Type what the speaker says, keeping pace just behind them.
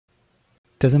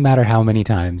Doesn't matter how many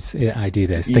times I do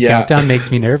this. The countdown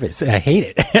makes me nervous. I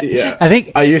hate it. Yeah. I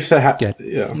think I used to have,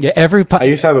 I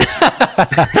used to have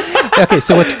okay,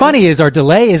 so what's funny is our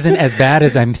delay isn't as bad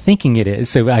as I'm thinking it is.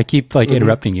 So I keep like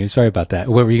interrupting you. Sorry about that.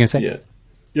 What were you going to say? Yeah.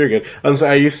 You're good. So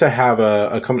I used to have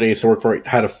a company I used to work for,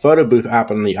 had a photo booth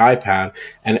app on the iPad,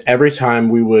 and every time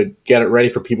we would get it ready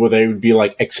for people, they would be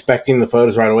like expecting the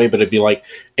photos right away, but it'd be like,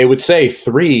 it would say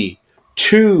 3,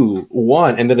 2,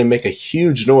 1, and then it'd make a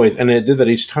huge noise, and it did that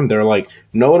each time. They're like,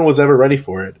 no one was ever ready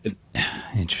for it. It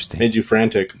Interesting. made you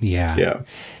frantic. Yeah.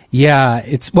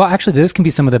 It's, well, actually, those can be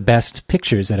some of the best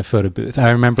pictures at a photo booth.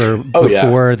 I remember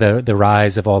before the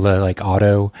rise of all the like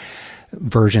auto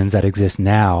versions that exist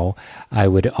now, I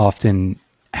would often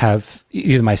have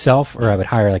either myself or I would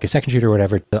hire like a second shooter or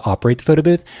whatever to operate the photo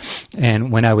booth. And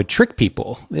when I would trick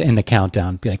people in the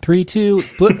countdown, be like 3, 2,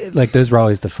 like those were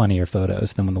always the funnier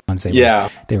photos than the ones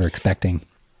they were expecting.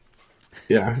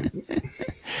 Yeah.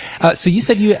 So you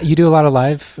said you do a lot of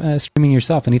live streaming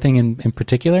yourself. Anything in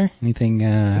particular? Anything?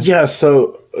 Yeah.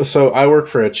 So I work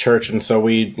for a church, and so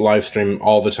we live stream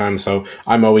all the time. So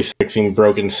I'm always fixing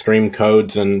broken stream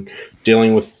codes and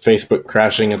dealing with Facebook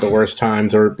crashing at the worst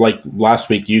times. Or like last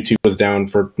week, YouTube was down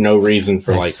for no reason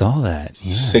for I saw that.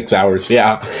 6 hours.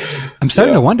 Yeah. I'm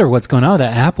starting to wonder what's going on.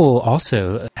 That Apple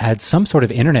also had some sort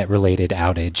of internet related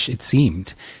outage. It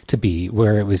seemed to be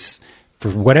where it was, for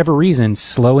whatever reason,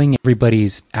 slowing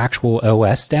everybody's actual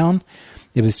OS down.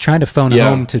 It was trying to phone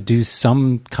home to do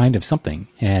some kind of something,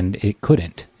 and it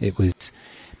couldn't. It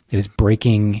was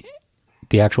breaking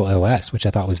the actual OS, which I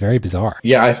thought was very bizarre.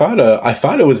 Yeah, I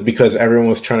thought it was because everyone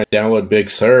was trying to download Big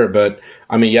Sur, but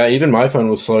I mean, yeah, even my phone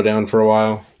was slowed down for a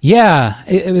while. Yeah,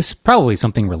 it was probably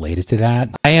something related to that.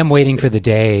 I am waiting for the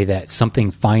day that something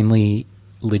finally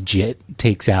legit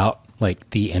takes out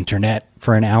like the internet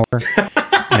for an hour.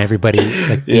 And everybody,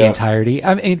 like the entirety.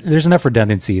 I mean, there's enough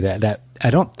redundancy that I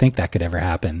don't think that could ever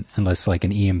happen unless like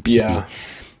an EMP. Yeah.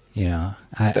 You know,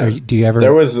 are you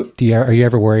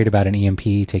ever worried about an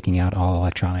EMP taking out all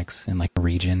electronics in like a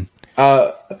region?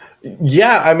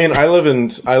 Yeah, I mean, I live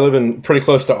in pretty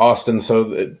close to Austin,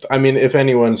 so I mean, if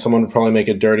anyone, someone would probably make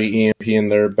a dirty EMP in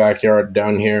their backyard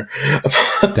down here.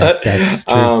 That's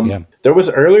true. There was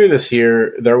earlier this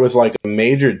year, there was like a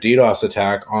major DDoS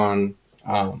attack on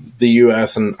the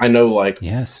US, and I know like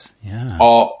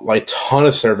all like ton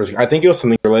of servers. I think it was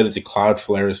something related to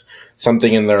Cloudflare's.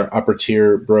 Something in their upper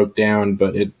tier broke down,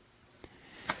 but it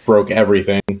broke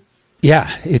everything.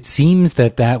 Yeah, it seems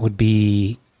that would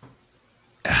be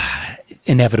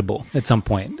inevitable at some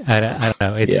point. I don't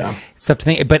know. It's tough to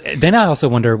think. But then I also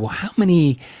wonder, well,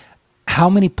 how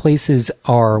many places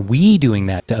are we doing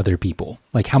that to other people?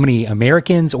 Like how many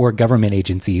Americans or government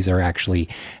agencies are actually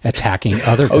attacking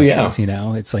other countries? You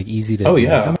know, it's like easy to like,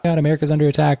 oh my God, America's under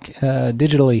attack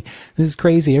digitally. This is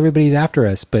crazy. Everybody's after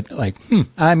us. But like,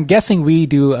 I'm guessing we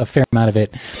do a fair amount of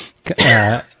it,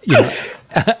 you know,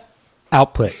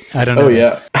 output. I don't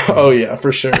know. Oh yeah,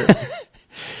 for sure.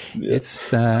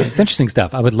 It's interesting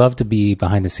stuff. I would love to be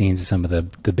behind the scenes of some of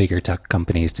the bigger tech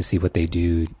companies to see what they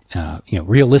do, you know,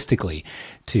 realistically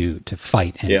to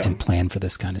fight and plan for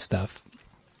this kind of stuff.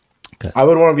 I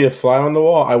would want to be a fly on the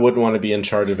wall. I wouldn't want to be in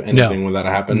charge of anything when that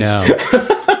happens.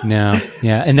 No.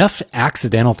 Yeah. Enough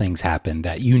accidental things happen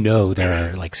that, you know,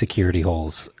 there are like security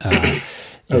holes that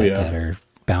are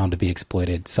bound to be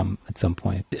exploited at some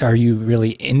point. Are you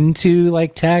really into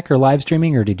like tech or live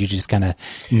streaming, or did you just kind of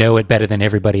know it better than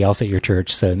everybody else at your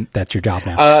church, so that's your job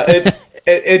now?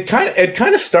 It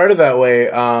kind of started that way.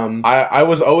 I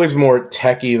was always more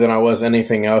techie than I was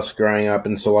anything else growing up,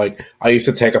 and so like I used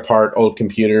to take apart old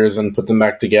computers and put them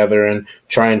back together and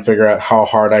try and figure out how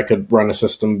hard I could run a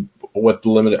system with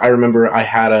limited. I remember I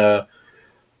had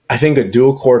I think a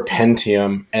dual core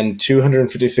Pentium and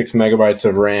 256 megabytes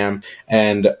of RAM,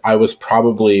 and I was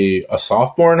probably a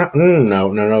sophomore.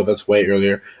 No, that's way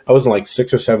earlier. I was in like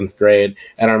 6th or 7th grade,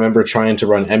 and I remember trying to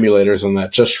run emulators on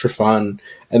that just for fun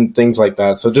and things like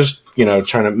that. So just, you know,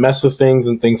 trying to mess with things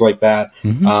and things like that.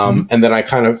 And then I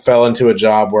kind of fell into a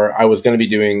job where I was going to be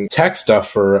doing tech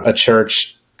stuff for a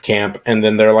church camp, and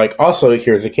then they're like, also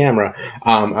here's a camera.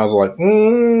 I was like,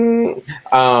 and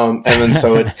then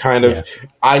so it kind of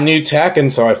I knew tech,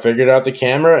 and so I figured out the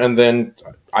camera, and then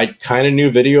I kind of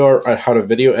knew how to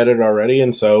video edit already,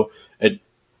 and so it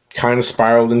kind of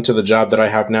spiraled into the job that I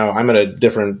have now. I'm at a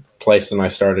different place than I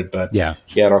started, but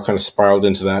it all kind of spiraled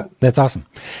into that. That's awesome.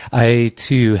 I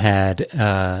too had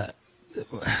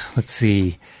let's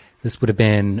see, this would have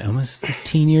been almost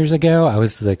 15 years ago. I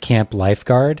was the camp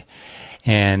lifeguard.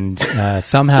 And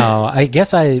somehow, I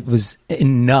guess I was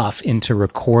enough into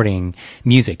recording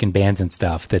music and bands and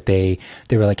stuff that they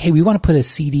were like, hey, we want to put a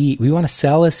CD, we want to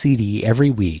sell a CD every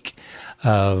week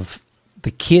of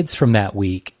the kids from that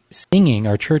week singing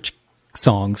our church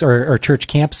songs or church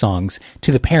camp songs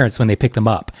to the parents when they pick them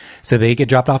up. So they get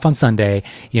dropped off on Sunday.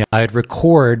 You know, I'd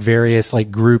record various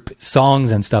like group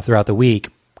songs and stuff throughout the week,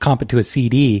 comp it to a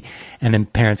CD, and then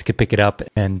parents could pick it up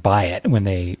and buy it when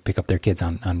they pick up their kids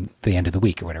on the end of the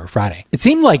week or whatever, Friday. It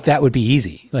seemed like that would be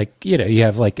easy. Like, you know, you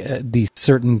have like these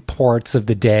certain parts of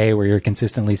the day where you're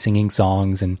consistently singing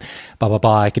songs and blah, blah,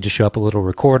 blah. I could just show up a little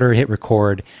recorder, hit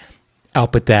record,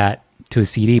 output that to a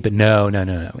CD, but no.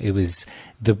 It was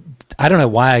I don't know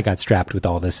why I got strapped with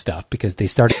all this stuff, because they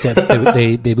started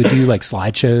to, they would do like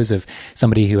slideshows of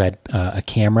somebody who had a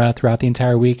camera throughout the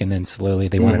entire week. And then slowly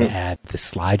they wanted to add the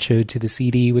slideshow to the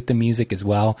CD with the music as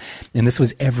well. And this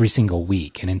was every single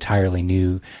week, an entirely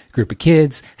new group of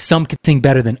kids. Some could sing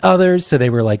better than others. So they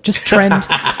were like, just trend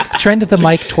the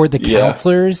mic toward the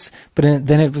counselors. But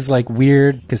then it was like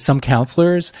weird because some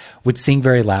counselors would sing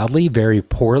very loudly, very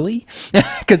poorly,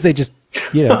 because they just,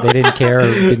 you know, they didn't care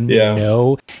or didn't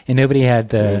know, and nobody had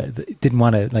didn't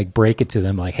want to like break it to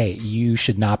them like, hey, you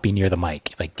should not be near the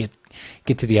mic, like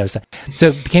get to the other side. So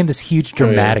it became this huge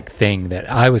dramatic thing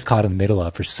that I was caught in the middle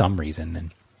of for some reason.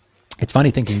 And it's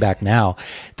funny thinking back now,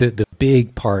 the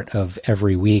big part of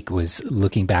every week was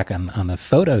looking back on the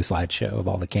photo slideshow of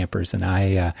all the campers. And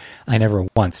I never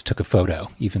once took a photo,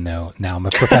 even though now I'm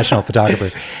a professional photographer.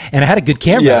 And I had a good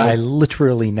camera. Yeah. I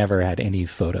literally never had any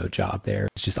photo job there.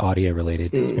 It's just audio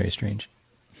related. It's very strange.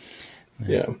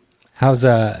 Yeah. How's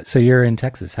so you're in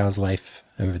Texas. How's life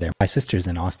over there? My sister's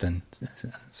in Austin.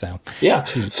 So yeah.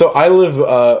 So I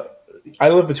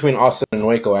live between Austin and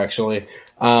Waco, actually.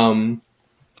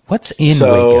 What's in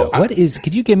Waco?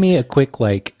 Could you give me a quick,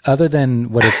 like, other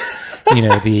than what it's, you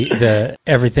know, the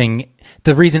everything,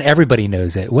 the reason everybody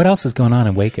knows it, what else is going on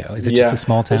in Waco? Is it just a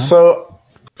small town? So,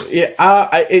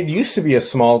 it used to be a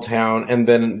small town, and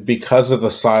then because of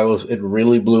the silos, it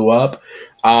really blew up.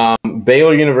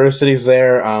 Baylor University's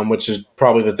there, which is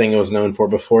probably the thing it was known for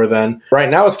before then. Right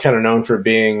now, it's kind of known for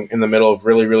being in the middle of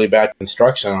really, really bad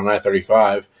construction on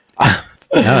I-35.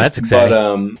 No, that's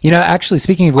exciting. But, you know, actually,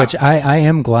 speaking of which, I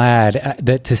am glad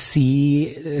that to see,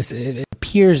 it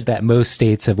appears that most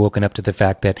states have woken up to the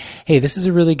fact that, hey, this is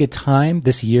a really good time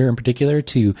this year in particular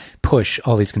to push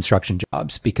all these construction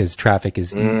jobs, because traffic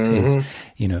is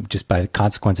you know, just by the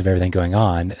consequence of everything going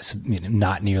on,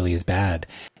 not nearly as bad.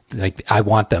 Like, I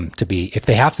want them to be, if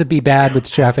they have to be bad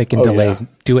with traffic and delays,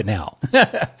 do it now.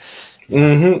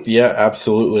 Yeah,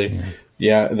 absolutely.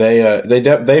 Yeah,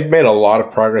 they've made a lot of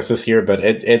progress this year, but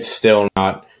it's still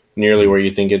not nearly where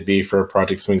you think it'd be for a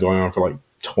project that's been going on for like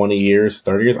 20 years,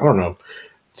 30 years. I don't know.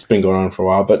 It's been going on for a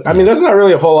while, but I mean, there's not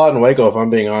really a whole lot in Waco, if I'm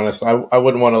being honest. I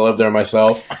wouldn't want to live there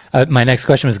myself. My next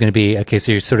question was going to be, okay,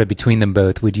 so you're sort of between them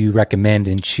both. Would you recommend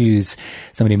and choose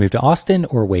somebody to move to Austin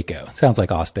or Waco? It sounds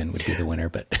like Austin would be the winner,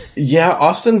 but yeah,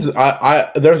 Austin's,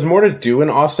 there's more to do in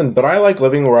Austin, but I like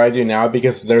living where I do now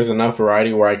because there's enough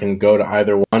variety where I can go to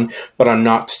either one, but I'm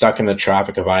not stuck in the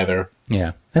traffic of either.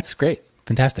 Yeah, that's great.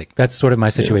 Fantastic. That's sort of my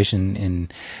situation in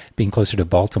being closer to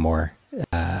Baltimore.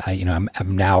 I'm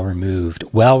now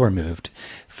well removed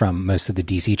from most of the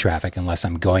DC traffic, unless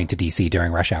I'm going to DC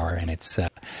during rush hour, and it's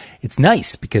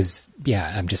nice because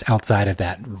I'm just outside of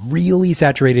that really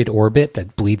saturated orbit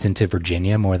that bleeds into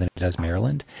Virginia more than it does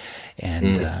Maryland,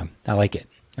 and I like it.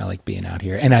 I like being out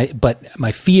here, but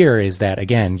my fear is that,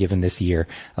 again, given this year,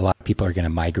 a lot of people are going to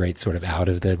migrate sort of out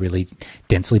of the really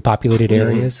densely populated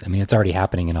areas. I mean, it's already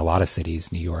happening in a lot of cities,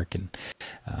 New York and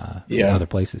other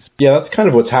places. Yeah, that's kind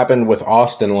of what's happened with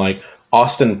Austin. Like,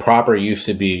 Austin proper used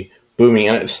to be booming,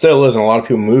 and it still is, and a lot of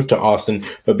people move to Austin,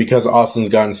 but because Austin's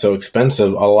gotten so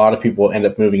expensive, a lot of people end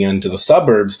up moving into the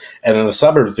suburbs, and then the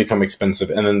suburbs become expensive,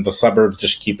 and then the suburbs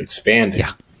just keep expanding.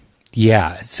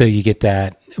 Yeah, so you get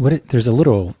that. There's a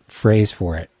little phrase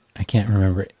for it. I can't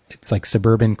remember it. It's like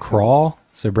suburban crawl,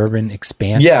 suburban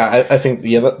expanse. Yeah, I think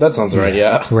that sounds right.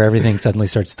 Yeah, where everything suddenly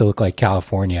starts to look like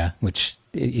California, which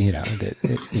it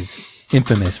is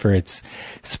infamous for its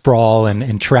sprawl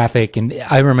and traffic. And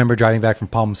I remember driving back from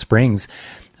Palm Springs.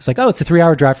 It's like, oh, it's a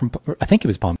 3-hour drive from. I think it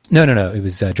was Palm. No, it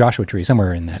was Joshua Tree,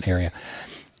 somewhere in that area.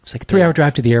 It's like a 3-hour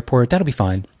drive to the airport. That'll be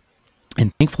fine.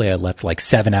 And thankfully, I left like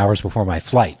 7 hours before my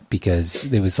flight because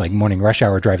it was like morning rush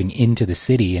hour driving into the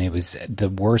city, and it was the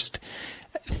worst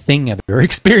thing I've ever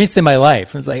experienced in my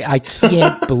life. I was like, I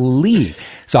can't believe.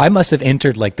 So I must have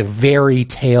entered like the very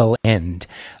tail end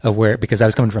of because I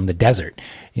was coming from the desert,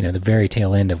 the very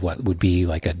tail end of what would be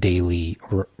like a daily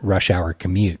rush hour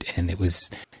commute. And it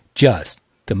was just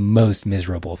the most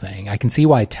miserable thing. I can see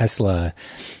why Tesla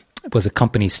was a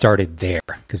company started there,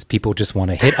 because people just want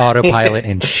to hit autopilot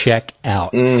and check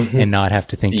out and not have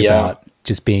to think about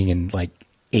just being in like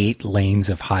 8 lanes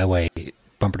of highway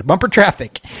bumper to bumper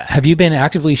traffic. Have you been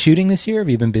actively shooting this year? Have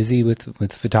you been busy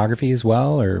with photography as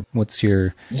well? Or what's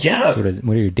your what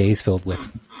are your days filled with?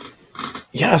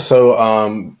 Yeah.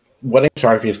 So, wedding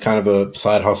photography is kind of a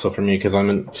side hustle for me because I'm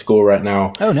in school right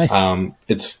now. Oh, nice.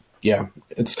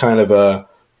 It's kind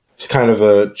of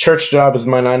a church job is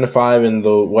my 9 to 5, and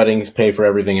the weddings pay for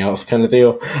everything else kind of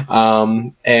deal.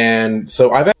 And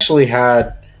so I've actually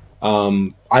had,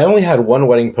 I only had 1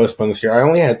 wedding postponed this year. I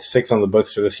only had 6 on the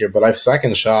books for this year, but I've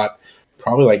second shot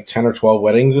probably like 10 or 12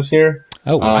 weddings this year.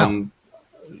 Oh, wow.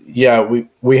 Yeah,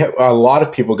 we have, a lot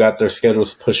of people got their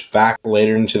schedules pushed back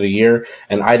later into the year,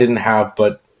 and I didn't have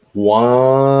but 1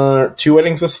 or 2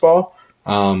 weddings this fall.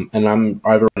 And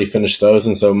I've already finished those,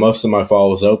 and so most of my fall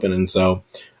was open, and so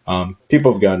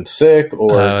people have gotten sick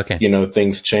or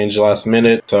things changed last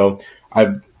minute. So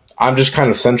I'm just kind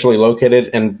of centrally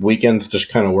located, and weekends just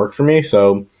kind of work for me.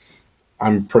 So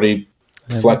I'm pretty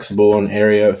flexible in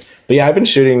area. But yeah, I've been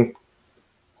shooting,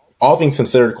 all things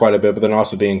considered, quite a bit. But then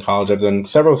also being in college, I've done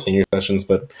several senior sessions,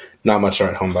 but not much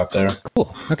right home out there.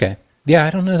 Cool. Okay. Yeah,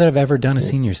 I don't know that I've ever done a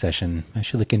senior session. I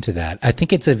should look into that. I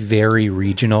think it's a very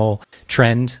regional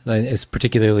trend. It's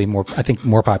particularly more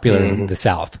popular in the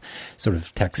South. Sort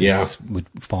of Texas would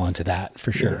fall into that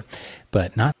for sure. Yeah.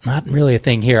 But not really a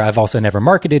thing here. I've also never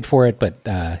marketed for it, but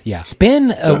it's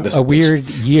been a weird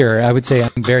year. I would say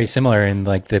I'm very similar in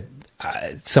like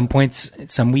some points,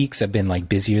 some weeks I've been like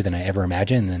busier than I ever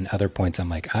imagined, and then other points I'm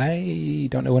like, I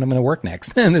don't know when I'm going to work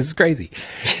next. And this is crazy.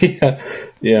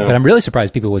 Yeah. But I'm really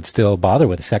surprised people would still bother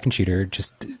with a second shooter,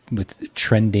 just with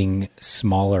trending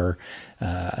smaller,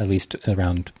 at least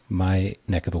around my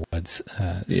neck of the woods,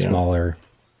 smaller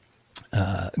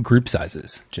group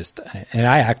sizes. And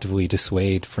I actively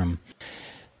dissuade from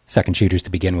second shooters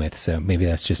to begin with, so maybe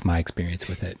that's just my experience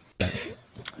with it. But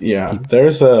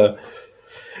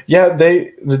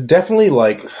they definitely,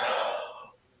 like,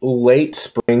 late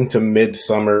spring to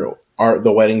midsummer,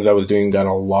 the weddings I was doing got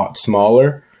a lot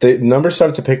smaller. The numbers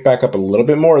started to pick back up a little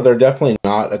bit more. They're definitely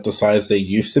not at the size they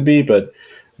used to be, but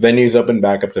venues opened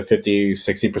back up to 50,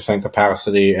 60%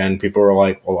 capacity, and people were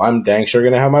like, well, I'm dang sure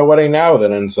going to have my wedding now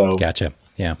then. And so gotcha.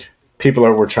 Yeah. People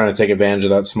were trying to take advantage of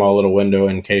that small little window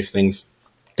in case things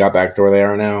got back to where they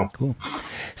are now. Cool.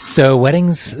 So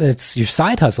weddings, it's your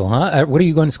side hustle, huh? What are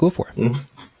you going to school for? Mm-hmm.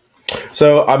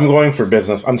 So I'm going for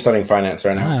business. I'm studying finance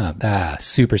right now.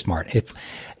 Super smart.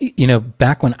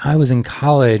 Back when I was in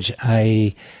college,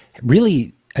 I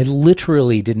literally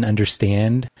didn't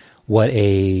understand what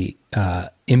a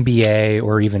MBA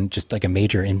or even just like a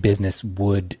major in business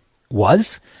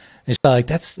was. It's like,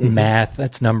 that's math,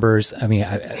 that's numbers. I mean,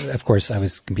 of course, I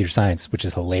was computer science, which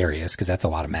is hilarious because that's a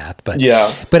lot of math. But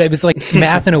it was like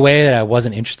math in a way that I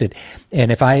wasn't interested.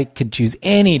 And if I could choose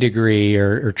any degree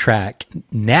or track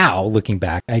now, looking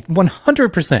back, I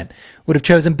 100% would have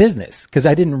chosen business, because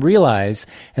I didn't realize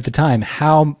at the time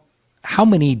how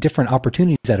many different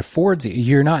opportunities that affords you.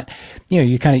 You're not,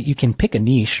 you can pick a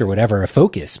niche or whatever, a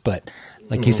focus, but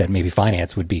like you said, maybe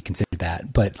finance would be considered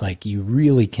that, but like you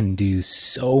really can do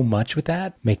so much with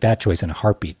that. Make that choice in a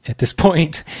heartbeat at this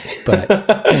point. But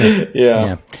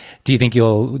yeah. Do you think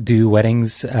you'll do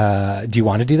weddings? Do you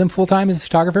want to do them full time as a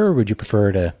photographer, or would you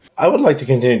prefer to? I would like to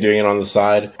continue doing it on the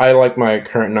side. I like my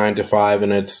current 9 to 5,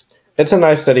 and it's a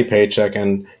nice steady paycheck,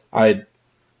 and I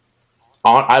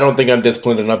don't think I'm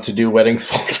disciplined enough to do weddings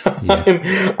full time.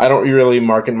 Yeah. I don't really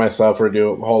market myself or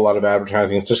do a whole lot of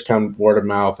advertising. It's just kind of word of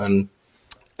mouth and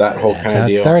that whole kind of deal.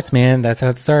 That's how it starts, man. That's how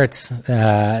it starts.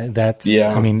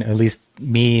 I mean, at least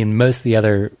me and most of the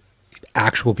other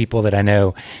actual people that I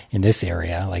know in this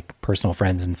area, like personal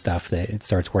friends and stuff, that it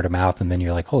starts word of mouth, and then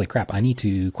you're like, holy crap, I need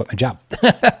to quit my job.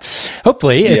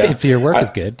 Hopefully, if your work is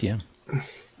good. Yeah.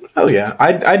 Oh yeah.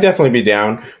 I'd definitely be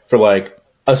down for like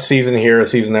a season here, a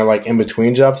season there, like in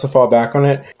between jobs to fall back on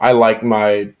it. I like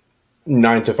my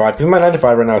 9 to 5, because my 9 to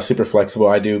 5 right now is super flexible.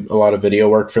 I do a lot of video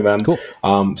work for them. Cool.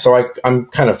 So I'm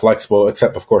kind of flexible,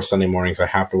 except of course Sunday mornings I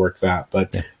have to work that,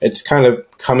 but it's kind of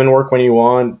come and work when you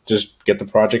want, just get the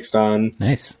projects done.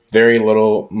 Nice. Very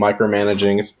little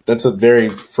micromanaging. That's a very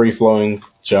free flowing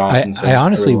job. I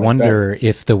honestly wonder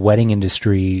if the wedding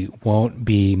industry won't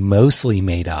be mostly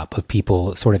made up of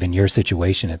people sort of in your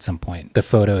situation at some point, the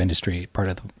photo industry, part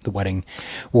of the wedding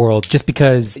world, just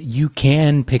because you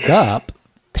can pick up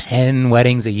 10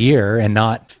 weddings a year and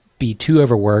not be too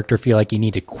overworked or feel like you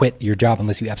need to quit your job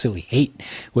unless you absolutely hate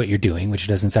what you're doing, which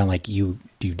doesn't sound like you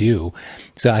do.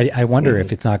 So I wonder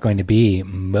if it's not going to be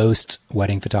most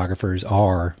wedding photographers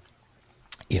are,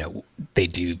 they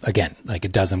do, again, like a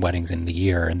dozen weddings in the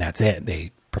year and that's it.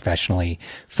 They professionally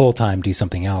full-time do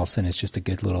something else and it's just a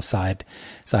good little side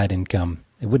income.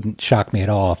 It wouldn't shock me at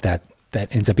all if that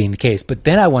ends up being the case. But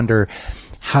then I wonder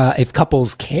if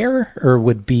couples care or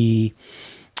would be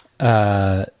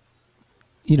more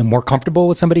comfortable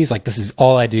with somebody who's like, this is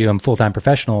all I do, I'm full-time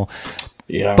professional.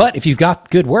 Yeah. But if you've got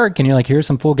good work and you're like, here's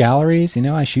some full galleries,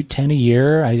 I shoot 10 a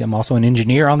year. I'm also an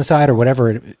engineer on the side or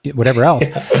whatever else.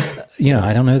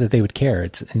 I don't know that they would care.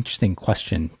 It's an interesting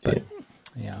question, but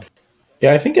yeah.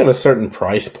 Yeah, I think at a certain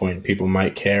price point, people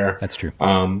might care. That's true.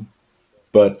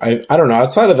 But I don't know.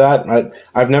 Outside of that,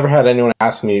 I've never had anyone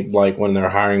ask me like when they're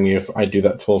hiring me if I do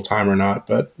that full time or not.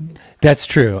 But that's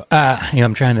true.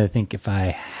 I'm trying to think if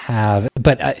I have.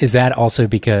 But is that also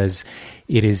because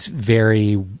it is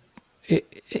very?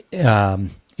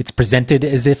 It's presented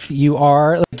as if you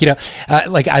are,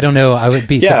 I don't know. I would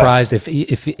be surprised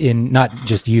if in not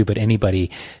just you, but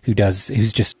anybody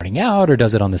who's just starting out or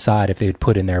does it on the side, if they would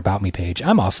put in their About Me page,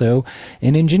 I'm also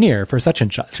an engineer for such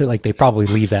and such. Like they probably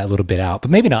leave that a little bit out,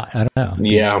 but maybe not. I don't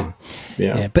know.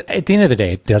 Yeah. But at the end of the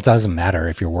day, that doesn't matter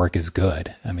if your work is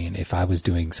good. I mean, if I was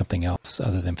doing something else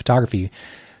other than photography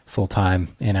full time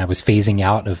and I was phasing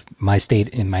out of my state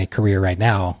in my career right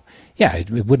now, yeah,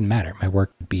 it wouldn't matter. My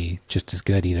work would be just as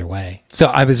good either way. So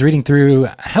I was reading through,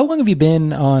 how long have you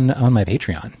been on my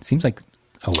Patreon? It seems like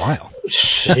a while.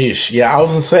 Sheesh. Yeah, I was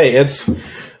going to say, it's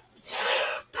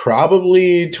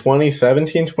probably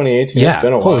 2017, 2018. Yeah, it's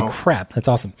been a while. Holy crap. That's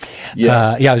awesome.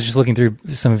 Yeah. I was just looking through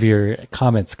some of your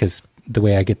comments because the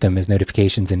way I get them is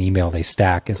notifications and email. They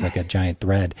stack as like a giant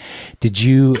thread. Did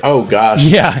you? Oh gosh.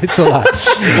 Yeah, it's a lot.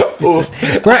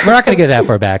 We're not going to get that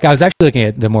far back. I was actually looking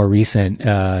at the more recent.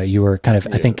 You were kind of,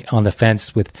 I think, on the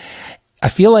fence with. I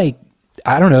feel like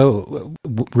I don't know,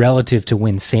 relative to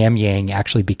when Samyang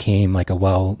actually became like a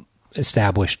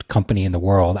well-established company in the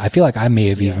world. I feel like I may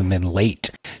have even been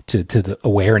late to the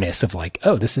awareness of like,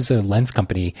 oh, this is a lens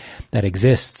company that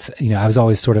exists. I was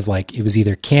always sort of like, it was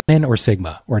either Canon or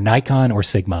Sigma or Nikon or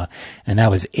Sigma, and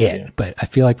that was it. Yeah. But I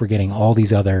feel like we're getting all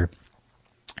these other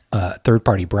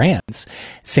third-party brands.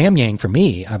 Samyang, for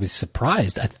me, I was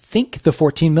surprised. I think the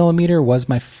 14 millimeter was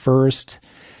my first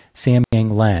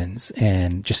Samyang lens,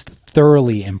 and just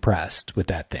thoroughly impressed with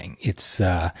that thing. It's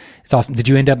awesome. Did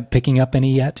you end up picking up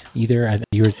any yet? Either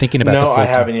you were thinking about? No, the 14? I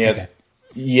haven't yet. Okay.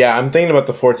 Yeah, I'm thinking about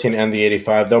the 14 and the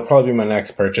 85. They'll probably be my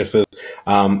next purchases.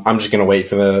 I'm just going to wait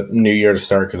for the new year to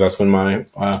start because that's when my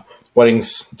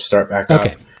weddings start back up.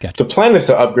 Okay, gotcha. The plan is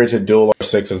to upgrade to dual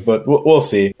R6s, but we'll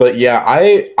see. But yeah,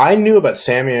 I knew about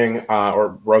Samyang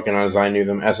or Rokinon as I knew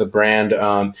them as a brand.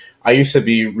 I used to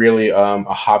be really a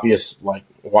hobbyist, like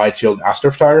wide field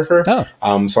astrophotographer.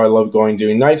 So I love doing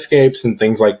nightscapes and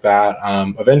things like that.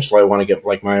 Eventually I want to get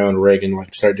like my own rig and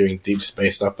like start doing deep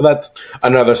space stuff, but that's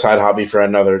another side hobby for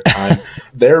another time.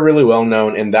 They're really well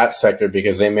known in that sector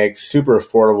because they make super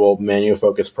affordable manual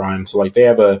focus primes. So like they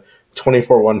have a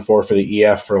 24-1.4 for the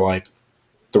EF for like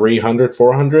 300,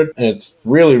 400, and it's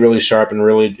really, really sharp and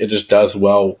really, it just does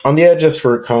well on the edges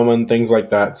for coma and things like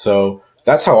that. So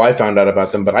that's how I found out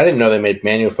about them, but I didn't know they made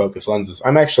manual focus lenses.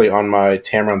 I'm actually on my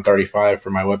Tamron 35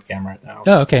 for my webcam right now.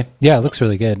 Oh, okay. Yeah, it looks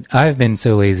really good. I've been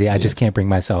so lazy. I just can't bring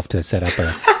myself to set up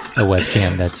a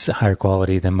webcam that's higher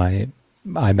quality than my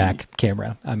iMac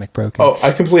camera, iMac Pro camera. Oh,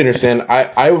 I completely understand.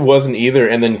 I wasn't either,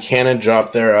 and then Canon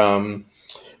dropped their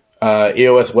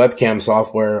EOS webcam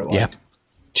software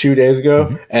 2 days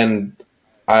ago, and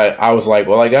I was like,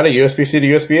 well, I got a USB-C to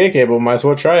USB-A cable, might as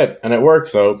well try it, and it worked,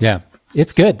 so... Yeah.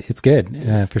 It's good. It's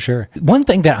good for sure. One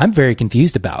thing that I'm very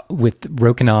confused about with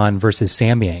Rokinon versus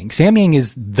Samyang. Samyang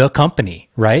is the company,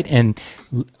 right? And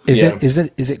is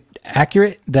it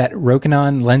accurate that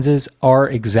Rokinon lenses are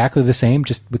exactly the same,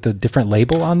 just with a different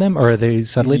label on them, or are they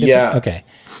subtly different? Yeah. Okay.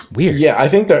 Weird. Yeah, I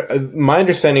think that my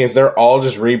understanding is they're all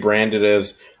just rebranded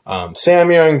as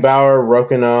Samyang, Bauer,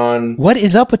 Rokinon. What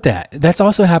is up with that? That's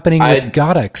also happening with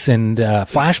Godox and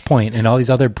Flashpoint and all these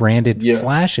other branded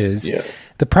flashes. Yeah.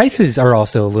 The prices are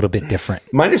also a little bit different.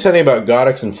 My understanding about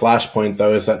Godox and Flashpoint,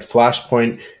 though, is that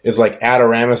Flashpoint is like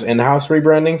Adorama's in-house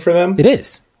rebranding for them. It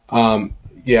is.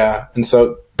 Yeah, and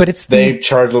so... But it's they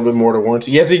charge a little bit more to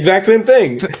warranty. Yes, the exact same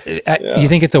thing. You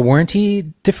think it's a warranty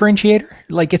differentiator?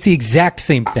 Like, it's the exact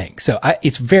same thing. So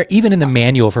it's very, even in the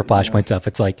manual for Flashpoint stuff,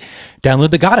 it's like,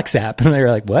 download the Goddix app. And you're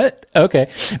like, what?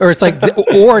 Okay. Or it's like,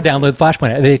 or download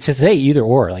Flashpoint. They just say either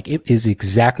or. Like, it is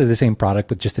exactly the same product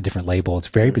with just a different label. It's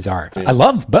very bizarre. I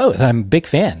love both. I'm a big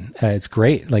fan. It's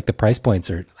great. Like, the price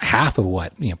points are half of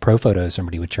what, Pro Photos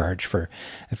somebody would charge for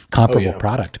a comparable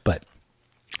product. But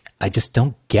I just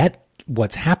don't get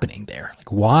what's happening there.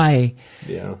 Like, why?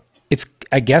 Yeah. It's,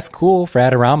 I guess, cool for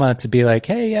Adorama to be like,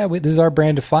 hey, yeah, this is our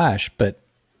brand of Flash, but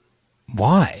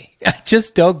why? I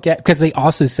just don't get, because they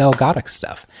also sell Goddix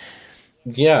stuff.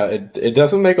 Yeah, it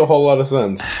doesn't make a whole lot of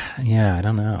sense. Yeah, I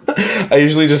don't know. I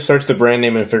usually just search the brand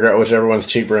name and figure out whichever one's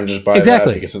cheaper and just buy that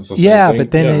because it's the same thing.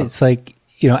 But then it's like,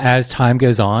 as time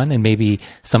goes on and maybe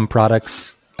some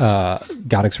products,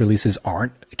 Goddix releases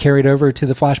aren't carried over to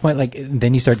the Flashpoint, like,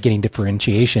 then you start getting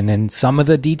differentiation and some of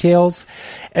the details,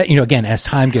 again, as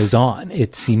time goes on,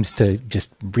 it seems to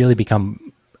just really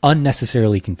become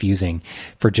unnecessarily confusing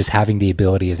for just having the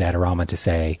ability as Adorama to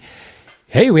say,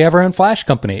 hey, we have our own Flash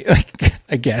company. Like,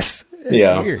 I guess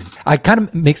it's weird. I kind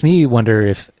of makes me wonder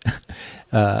if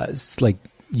it's like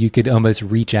you could almost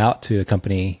reach out to a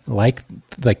company like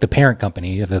the parent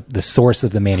company, the source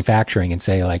of the manufacturing, and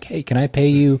say like, hey, can I pay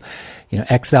you,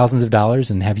 X thousands of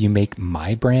dollars and have you make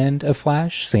my brand of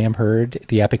Flash, Sam Hurd,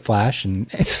 the Epic Flash,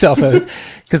 and sell those?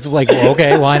 Because it's like, well,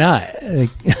 okay, why not? Like,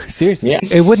 seriously,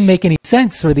 it wouldn't make any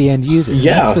sense for the end user.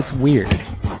 Yeah. That's what's weird.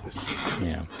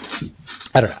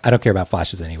 I don't care about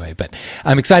flashes anyway, but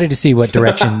I'm excited to see what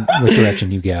direction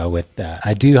you go with.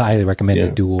 I do highly recommend the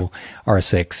dual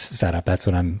R6 setup. That's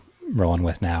what I'm rolling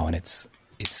with now, and it's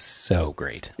so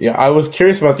great. Yeah, I was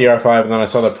curious about the R5, and then I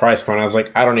saw the price point. I was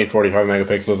like, I don't need 45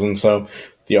 megapixels, and so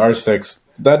the R6,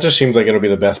 that just seems like it'll be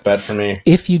the best bet for me.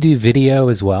 If you do video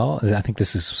as well, I think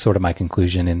this is sort of my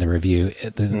conclusion in the review.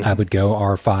 I would go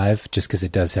R5 just because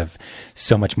it does have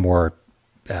so much more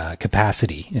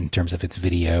capacity in terms of its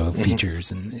video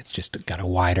features, and it's just got a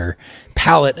wider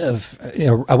palette of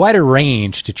a wider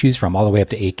range to choose from, all the way up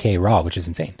to 8K RAW, which is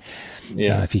insane.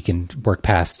 If you can work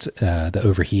past the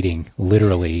overheating,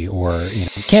 literally, or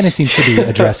Canon seems to be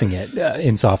addressing it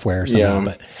in software somehow.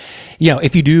 But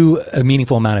if you do a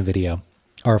meaningful amount of video,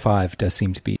 R5 does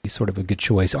seem to be sort of a good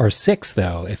choice. R6,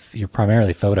 though, if you're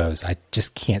primarily photos, I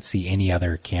just can't see any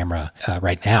other camera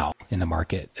right now in the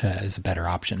market as a better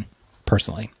option,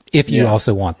 personally, if you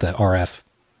also want the RF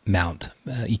mount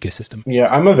ecosystem.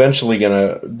 I'm eventually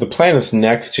the plan is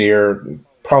next year,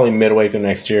 probably midway through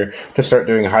next year, to start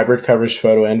doing hybrid coverage,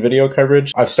 photo and video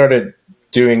coverage. I've started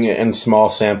doing it in small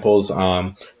samples.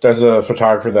 There's a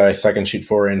photographer that I second shoot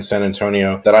for in San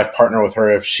Antonio that I've partnered with her.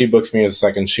 If she books me as a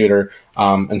second shooter,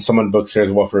 and someone books her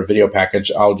as well for a video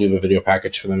package, I'll do the video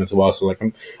package for them as well. So like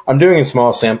I'm doing in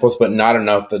small samples, but not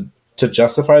enough to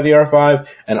justify the R5,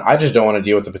 and I just don't want to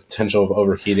deal with the potential of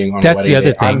overheating on a wedding day. That's the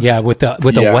other thing.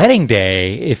 With the wedding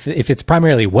day, if it's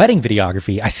primarily wedding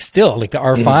videography, I still like the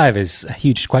R5 is a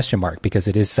huge question mark, because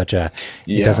it is such it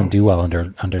doesn't do well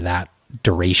under that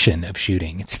duration of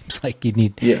shooting. It seems like you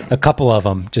need a couple of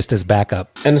them just as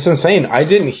backup. And it's insane. I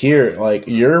didn't hear, like,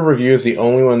 your review is the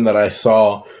only one that I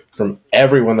saw from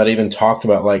everyone that even talked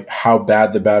about like how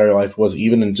bad the battery life was,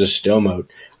 even in just still mode.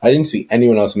 I didn't see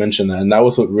anyone else mention that, and that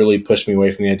was what really pushed me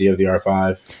away from the idea of the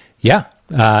R5. Yeah.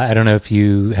 I don't know if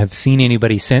you have seen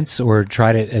anybody since or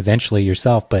tried it eventually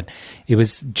yourself, but it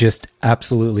was just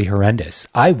absolutely horrendous.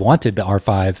 I wanted the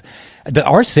R5. The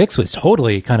R6 was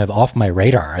totally kind of off my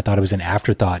radar. I thought it was an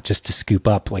afterthought just to scoop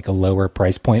up like a lower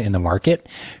price point in the market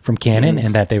from Canon,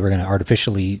 and that they were going to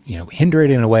artificially, hinder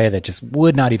it in a way that just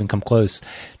would not even come close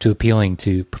to appealing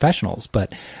to professionals.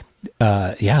 But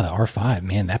the R5,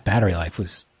 man, that battery life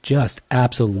was just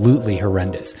absolutely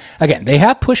horrendous. Again, they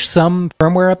have pushed some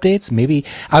firmware updates. Maybe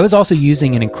I was also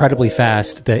using an incredibly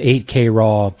fast, the 8K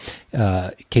RAW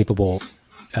capable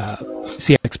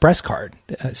CF Express card.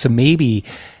 So maybe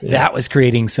that was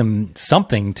creating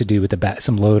something to do with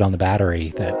some load on the battery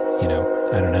that,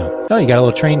 I don't know. Oh, you got a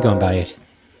little train going by you.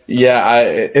 Yeah,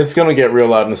 it's going to get real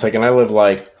loud in a second. I live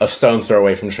like a stone's throw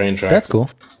away from train tracks. That's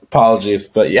cool. Apologies,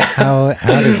 but yeah. How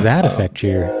does that affect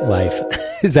your life?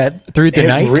 Is that through the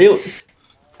night? Really,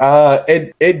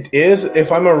 it is.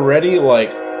 If I'm already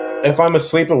if I'm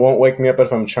asleep, it won't wake me up. But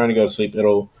if I'm trying to go to sleep,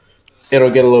 it'll get a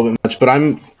little bit much. But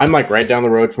I'm like right down the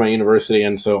road from my university,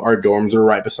 and so our dorms are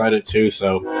right beside it too.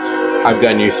 So I've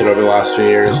gotten used to it over the last 2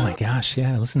 years. Oh my gosh,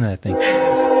 yeah. Listen to that thing.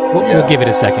 We'll give it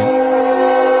a second.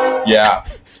 Yeah.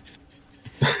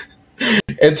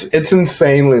 It's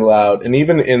insanely loud, and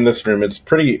even in this room,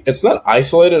 it's not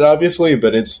isolated, obviously,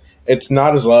 but it's it's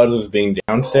not as loud as being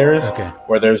downstairs,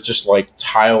 where there's just like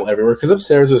tile everywhere. Because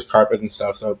upstairs there's carpet and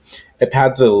stuff, so it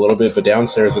pads it a little bit. But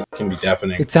downstairs it can be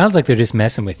deafening. It sounds like they're just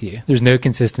messing with you. There's no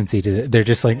consistency to it. They're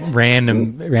just like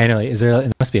randomly.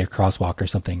 There must be a crosswalk or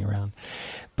something around,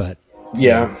 but.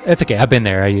 Yeah, it's okay. I've been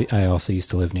there. I also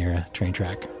used to live near a train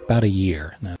track about a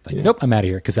year. And I was like, nope, I'm out of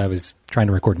here, because I was trying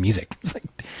to record music. It's like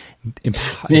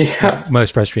it's the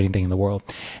most frustrating thing in the world.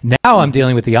 Now I'm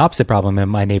dealing with the opposite problem in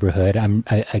my neighborhood.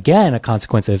 Again, a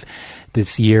consequence of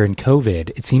this year in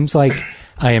COVID. It seems like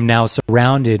I am now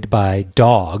surrounded by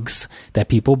dogs that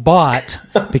people bought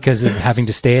because of having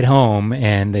to stay at home,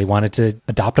 and they wanted to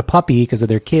adopt a puppy because of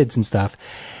their kids and stuff.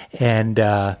 And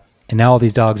now all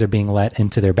these dogs are being let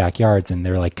into their backyards, and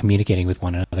they're like communicating with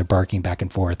one another, barking back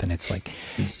and forth. And it's like,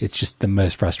 it's just the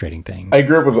most frustrating thing. I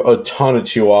grew up with a ton of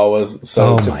Chihuahuas,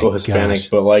 so typical Hispanic,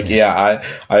 but like,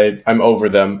 I'm over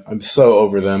them. I'm so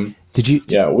over them. Did you?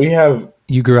 Yeah, we have.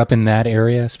 You grew up in that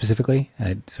area specifically?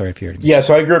 Sorry if you're. Yeah,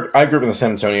 so I grew up in the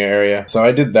San Antonio area. So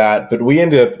I did that, but we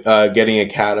ended up getting a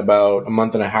cat about a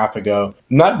month and a half ago.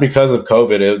 Not because of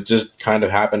COVID, it just kind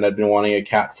of happened. I'd been wanting a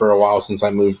cat for a while since I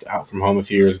moved out from home a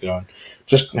few years ago. And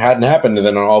just hadn't happened, and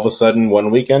then all of a sudden, one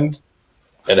weekend,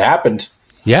 it happened.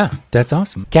 Yeah, that's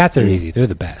awesome. Cats are easy. They're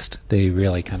the best. They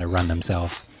really kind of run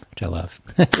themselves, which I love.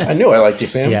 I knew I liked you,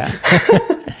 Sam. Yeah.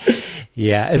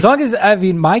 Yeah, as long as, I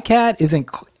mean, my cat isn't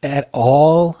at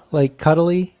all like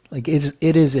cuddly. Like it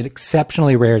is an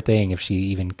exceptionally rare thing if she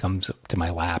even comes to my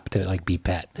lap to like be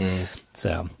pet.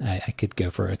 So I could go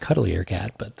for a cuddlier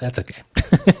cat, but that's okay.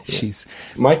 She's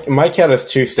my cat has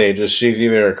two stages. She's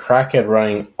either a crackhead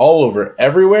running all over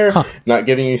everywhere, not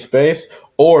giving you space,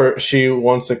 or she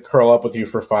wants to curl up with you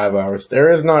for 5 hours.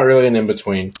 There is not really an in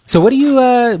between. So what do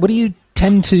you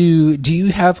tend to do?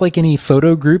 You have like any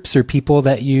photo groups or people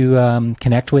that you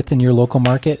connect with in your local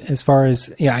market? As far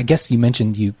as, I guess you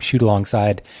mentioned you shoot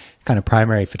alongside kind of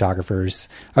primary photographers.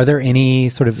 Are there any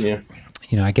sort of,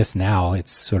 I guess now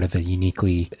it's sort of a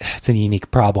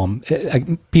unique problem.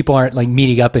 People aren't like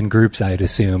meeting up in groups, I'd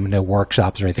assume, no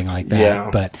workshops or anything like that. Yeah.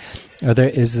 But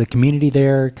is the community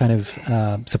there kind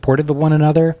of supportive of one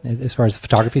another as far as the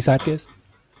photography side goes?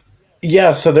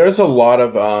 Yeah, so there's a lot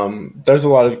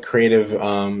of creative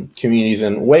communities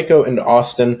in Waco and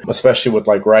Austin, especially with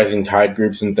like rising tide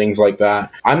groups and things like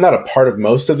that. I'm not a part of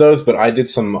most of those, but I did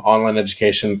some online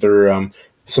education through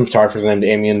some photographers named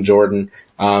Amy and Jordan,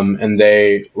 and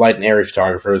they light and airy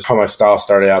photographers. How my style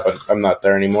started out, but I'm not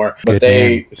there anymore. But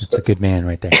that's a good man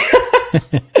right there.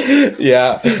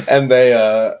 Yeah, and they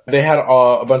had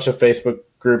a bunch of Facebook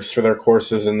groups for their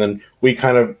courses, and then we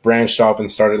kind of branched off and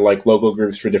started like local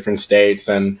groups for different states,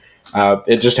 and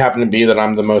it just happened to be that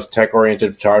I'm the most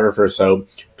tech-oriented photographer, so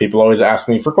people always ask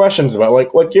me for questions about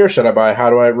like, what gear should I buy,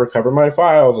 how do I recover my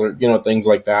files, or things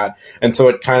like that. And so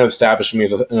it kind of established me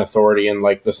as an authority in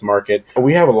like this market.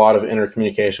 We have a lot of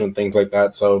intercommunication and things like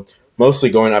that, so mostly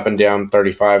going up and down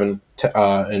 35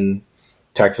 in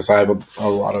Texas, I have a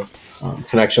lot of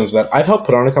connections that I've helped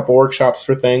put on a couple workshops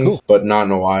for things, but not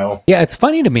in a while. Yeah, it's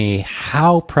funny to me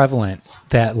how prevalent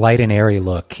that light and airy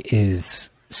look is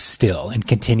still and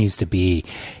continues to be.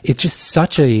 It's just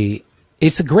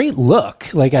it's a great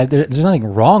look. Like there's nothing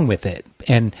wrong with it.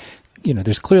 And,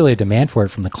 there's clearly a demand for it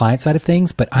from the client side of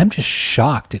things, but I'm just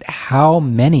shocked at how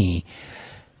many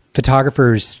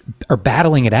photographers are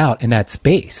battling it out in that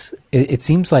space. It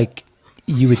seems like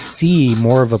you would see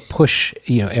more of a push,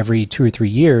 every 2 or 3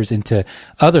 years into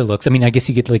other looks. I mean, I guess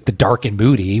you get like the dark and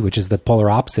moody, which is the polar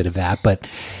opposite of that, but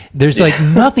there's like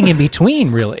nothing in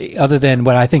between really, other than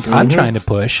what I think I'm trying to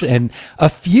push and a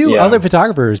few other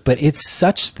photographers, but it's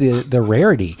such the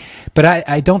rarity. But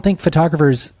I don't think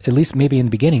photographers, at least maybe in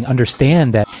the beginning,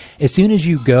 understand that as soon as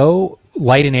you go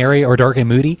light and airy or dark and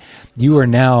moody, you are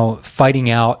now fighting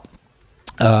out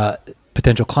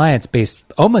potential clients based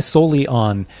almost solely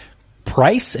on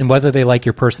price and whether they like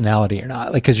your personality or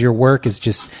not. Like, because your work is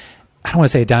just, I don't want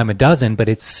to say a dime a dozen, but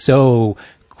it's so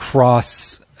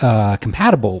cross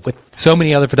compatible with so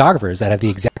many other photographers that have the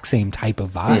exact same type of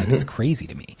vibe. It's crazy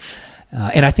to me.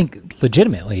 And I think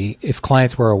legitimately, if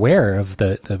clients were aware of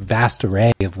the vast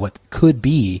array of what could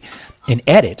be an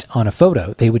edit on a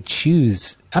photo, they would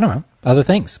choose, I don't know, other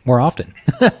things more often.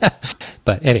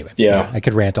 But anyway, I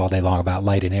could rant all day long about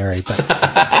light and airy, but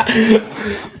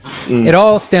it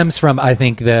all stems from, I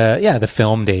think, the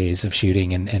film days of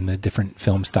shooting and the different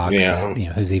film stocks that,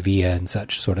 Jose Villa and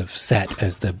such sort of set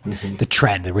as the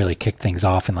trend that really kicked things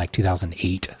off in like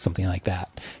 2008, something like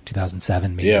that,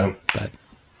 2007 maybe. Yeah. But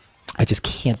I just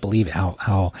can't believe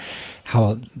how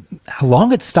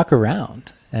long it stuck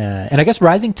around. And I guess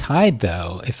Rising Tide,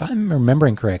 though, if I'm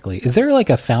remembering correctly, is there like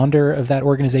a founder of that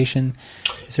organization?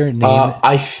 Is there a name?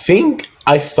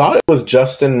 I thought it was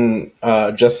Justin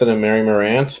and Mary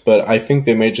Morantz, but I think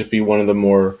they may just be one of the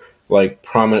more like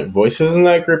prominent voices in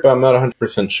that group. I'm not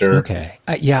 100% sure. Okay.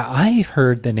 Yeah, I've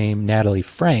heard the name Natalie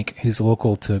Frank, who's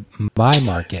local to my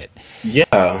market. Yeah.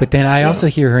 But then I also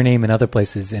hear her name in other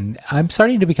places, and I'm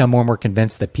starting to become more and more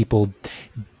convinced that people,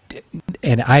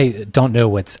 and I don't know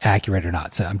what's accurate or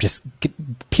not, so I'm just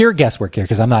pure guesswork here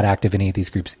because I'm not active in any of these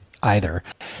groups either.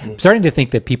 I'm starting to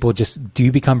think that people just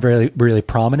do become really, really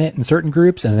prominent in certain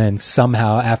groups, and then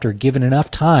somehow after given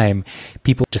enough time,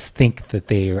 people just think that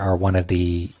they are one of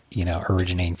the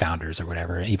originating founders or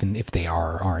whatever, even if they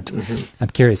are or aren't. I'm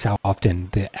curious how often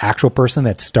the actual person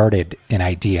that started an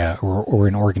idea or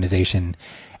an organization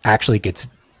actually gets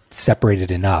separated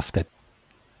enough that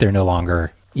they're no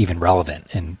longer even relevant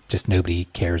and just nobody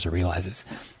cares or realizes.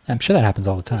 I'm sure that happens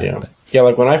all the time. Yeah. But. Yeah,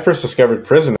 like when I first discovered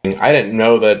prisming, I didn't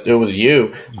know that it was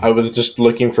you. I was just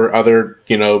looking for other,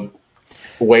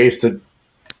 ways to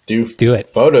do it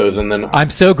photos, and then I'm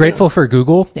so grateful for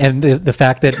Google and the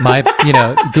fact that my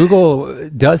Google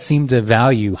does seem to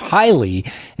value highly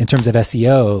in terms of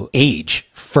SEO age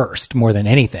first more than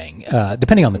anything,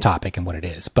 depending on the topic and what it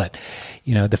is. But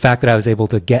the fact that I was able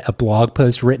to get a blog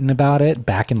post written about it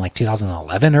back in like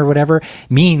 2011 or whatever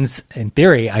means in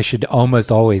theory I should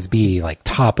almost always be like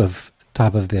top of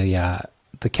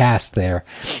the cast there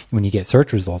when you get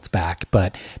search results back.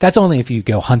 But that's only if you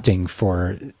go hunting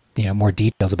for more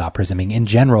details about prisming. In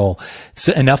general,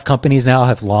 so enough companies now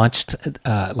have launched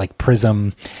like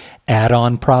Prism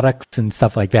add-on products and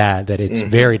stuff like that it's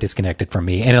very disconnected from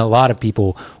me. And a lot of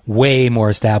people way more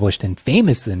established and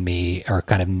famous than me are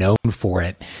kind of known for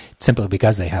it simply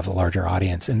because they have a larger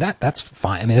audience. And that's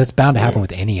fine. I mean, that's bound to happen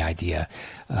with any idea.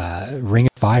 Ring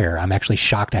of Fire, I'm actually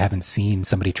shocked I haven't seen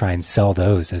somebody try and sell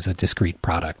those as a discrete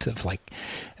product of like,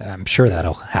 I'm sure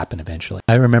that'll happen eventually.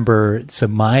 I remember, so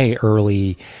my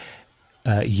early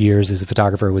years as a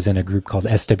photographer was in a group called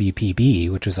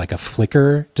SWPB, which was like a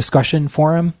Flickr discussion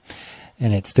forum,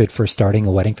 and it stood for Starting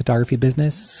a Wedding Photography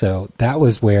Business. So that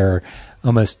was where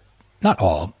most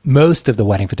of the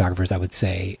wedding photographers, I would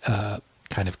say,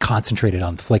 kind of concentrated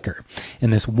on Flickr.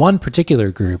 And this one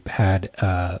particular group had,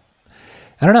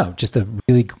 just a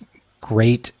really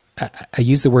great, I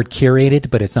use the word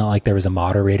curated, but it's not like there was a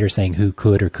moderator saying who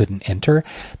could or couldn't enter,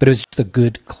 but it was just a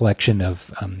good collection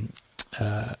of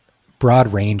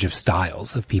broad range of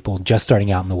styles of people just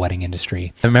starting out in the wedding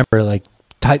industry. I remember like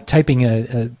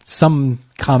typing some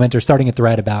comment or starting a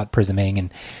thread about prisming,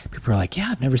 and people were like, yeah,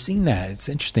 I've never seen that. It's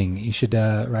interesting. You should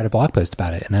write a blog post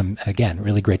about it. And I'm, again,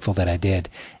 really grateful that I did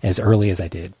as early as I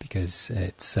did, because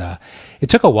it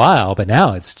took a while, but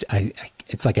now it's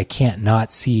like I can't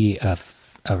not see a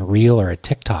reel or a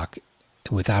TikTok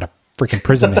without a freaking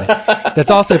prism in it. That's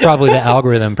also probably the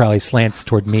algorithm probably slants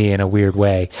toward me in a weird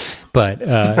way, but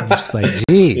I'm just like,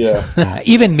 geez. Yeah.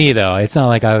 Even me though, it's not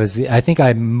like I think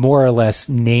I more or less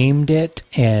named it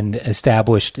and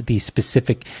established the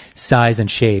specific size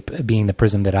and shape being the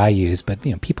prism that I use. But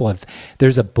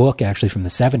there's a book actually from the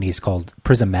 70s called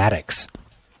Prismatics.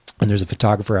 And there's a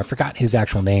photographer, I forgot his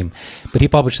actual name, but he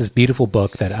published this beautiful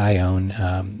book that I own.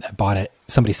 I bought it.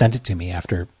 Somebody sent it to me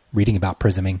after reading about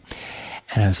prisming.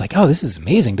 And I was like, oh, this is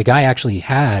amazing. The guy actually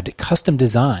had custom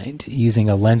designed using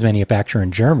a lens manufacturer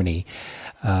in Germany.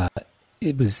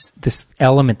 It was this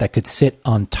element that could sit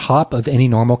on top of any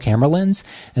normal camera lens,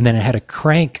 and then it had a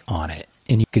crank on it,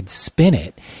 and you could spin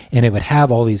it, and it would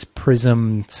have all these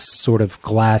prism sort of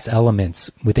glass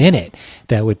elements within it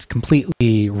that would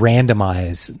completely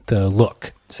randomize the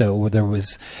look. So there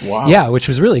was, which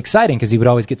was really exciting because he would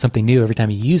always get something new every time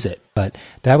he use it. But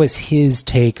that was his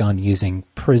take on using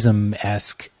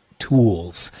prism-esque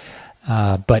tools.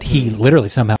 But he literally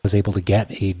somehow was able to get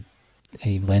a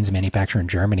lens manufacturer in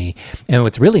Germany. And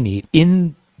what's really neat,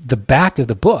 in the back of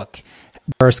the book,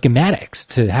 there are schematics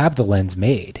to have the lens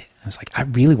made. I was like, I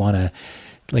really want to,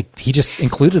 like, he just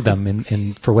included them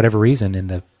in for whatever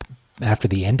reason after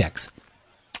the index.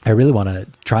 I really want to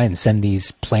try and send these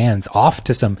plans off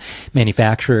to some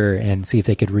manufacturer and see if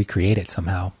they could recreate it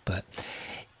somehow. But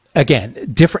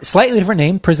again, slightly different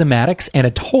name, Prismatics, and a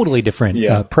totally different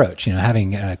approach.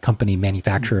 Having a company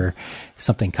manufacture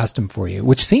something custom for you,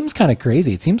 which seems kind of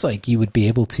crazy. It seems like you would be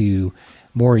able to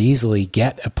more easily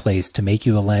get a place to make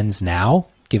you a lens now,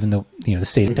 given the the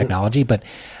state of technology. But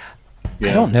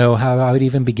I don't know how I would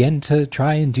even begin to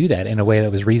try and do that in a way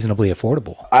that was reasonably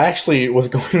affordable. I actually was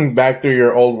going back through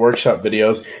your old workshop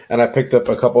videos, and I picked up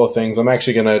a couple of things. I'm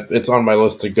actually it's on my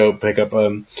list to go pick up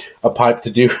a pipe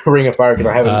to do Ring of Fire, because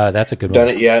I haven't that's a good done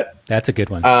it yet. That's a good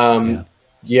one.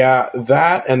 Yeah,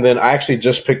 that, and then I actually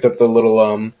just picked up the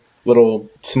little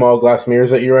small glass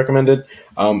mirrors that you recommended.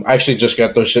 I actually just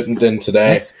got those shipped in today.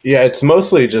 Nice. Yeah, it's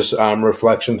mostly just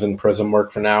reflections and prism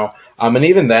work for now. And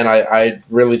even then, I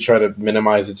really try to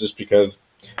minimize it just because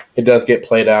it does get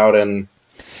played out. And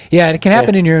yeah, it can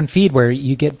happen in your own feed where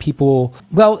you get people,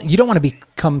 well, you don't want to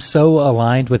become so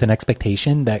aligned with an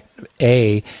expectation that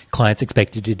clients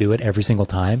expect you to do it every single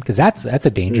time, because that's a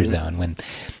danger zone when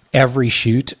every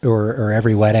shoot or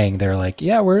every wedding, they're like,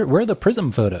 yeah, we're the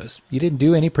prism photos. You didn't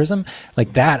do any prism?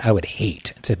 Like that, I would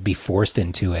hate to be forced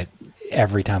into it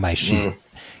every time I shoot.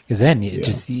 Because then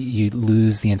you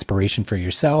lose the inspiration for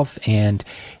yourself, and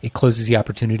it closes the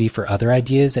opportunity for other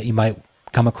ideas that you might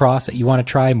come across that you want to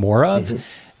try more of.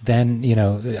 Then,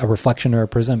 a reflection or a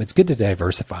prism. It's good to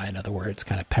diversify, in other words,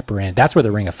 kind of pepper in. That's where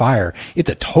the Ring of Fire, it's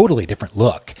a totally different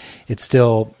look. It's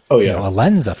still a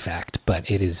lens effect, but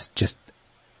it is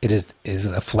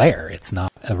a flare. It's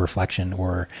not a reflection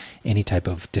or any type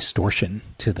of distortion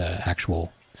to the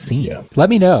actual scene. Yeah. Let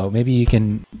me know. Maybe you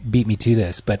can beat me to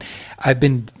this, but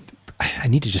I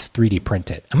need to just 3D print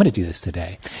it. I'm going to do this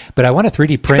today, but I want to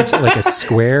 3D print like a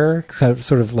square,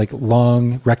 sort of like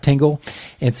long rectangle,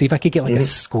 and see if I could get like a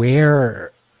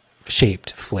square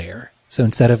shaped flare. So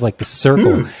instead of like the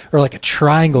circle or like a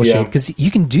triangle shape, because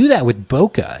you can do that with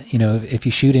bokeh. If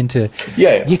you shoot into,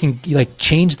 you can like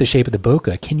change the shape of the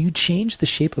bokeh. Can you change the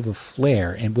shape of a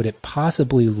flare, and would it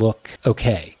possibly look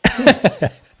okay?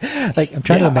 Like I'm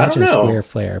trying to imagine a square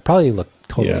flare. It'd probably look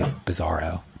totally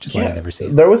bizarro. Which is why I never see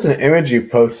it. There was an image you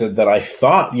posted that I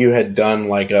thought you had done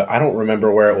like I don't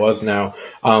remember where it was now,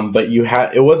 but you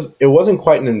had it wasn't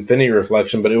quite an infinity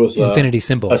reflection, but it was infinity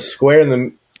symbol, a square in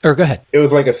the. Or go ahead. It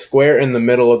was like a square in the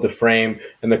middle of the frame,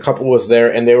 and the couple was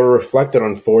there, and they were reflected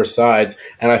on 4 sides.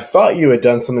 And I thought you had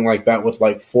done something like that with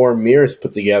like 4 mirrors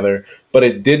put together, but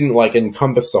it didn't like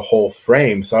encompass the whole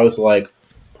frame. So I was like,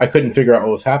 I couldn't figure out what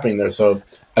was happening there. So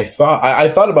I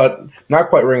thought about not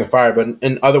quite Ring of Fire, but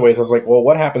in other ways, I was like, well,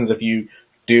 what happens if you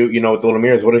do, with the little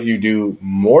mirrors? What if you do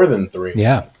more than 3?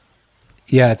 Yeah,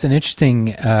 it's an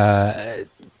interesting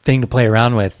thing to play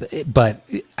around with, but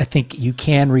I think you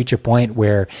can reach a point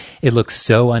where it looks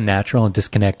so unnatural and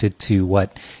disconnected to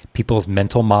what people's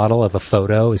mental model of a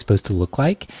photo is supposed to look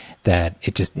like that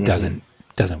it just doesn't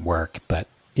work. But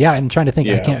yeah, I'm trying to think.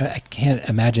 I can't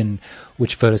imagine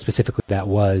which photo specifically that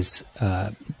was.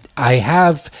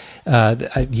 I've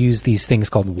used these things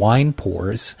called wine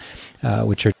pours,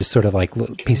 which are just sort of like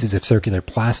pieces of circular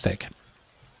plastic.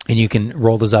 And you can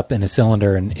roll those up in a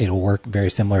cylinder, and it'll work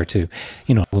very similar to,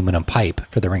 aluminum pipe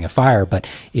for the Ring of Fire. But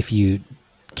if you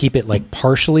keep it like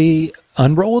partially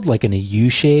unrolled, like in a U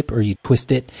shape, or you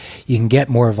twist it, you can get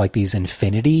more of like these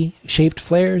infinity shaped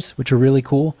flares, which are really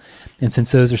cool. And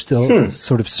since those are still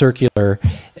sort of circular,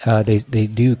 they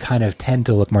do kind of tend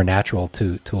to look more natural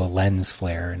to a lens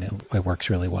flare, and it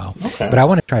works really well. Okay. But I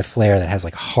want to try a flare that has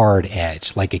like a hard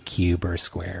edge, like a cube or a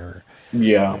square.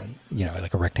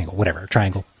 Like a rectangle, whatever, a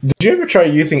triangle. Did you ever try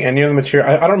using any of the material?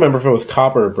 I don't remember if it was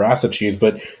copper or brass that you used,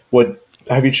 but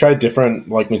have you tried different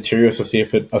like materials to see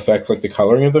if it affects like the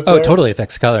coloring of the flare? Oh, totally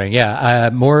affects coloring. Yeah,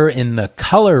 more in the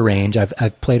color range.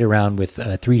 I've played around with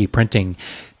 3D printing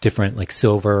different like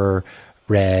silver,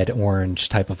 red, orange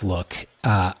type of look.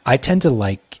 I tend to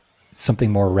like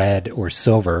something more red or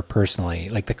silver personally.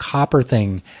 Like the copper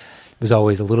thing was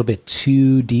always a little bit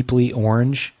too deeply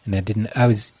orange, and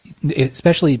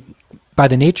especially with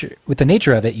the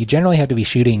nature of it, you generally have to be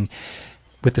shooting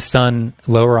with the sun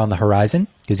lower on the horizon,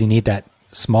 because you need that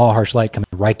small harsh light coming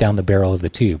right down the barrel of the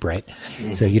tube, right?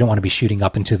 So you don't want to be shooting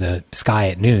up into the sky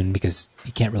at noon, because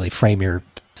you can't really frame your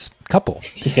couple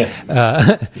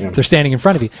if they're standing in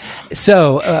front of you.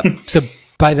 So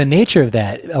by the nature of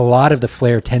that, a lot of the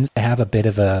flare tends to have a bit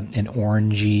of an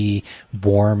orangey,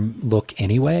 warm look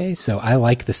anyway. So I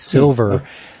like the silver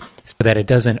so that it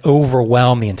doesn't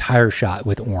overwhelm the entire shot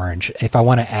with orange. If I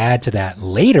want to add to that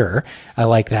later, I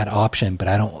like that option, but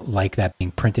I don't like that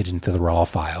being printed into the raw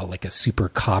file, like a super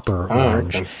copper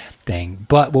orange thing.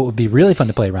 But what would be really fun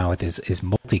to play around with is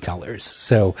multicolors.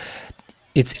 So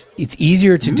it's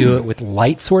easier to do it with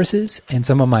light sources. And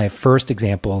some of my first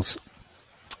examples,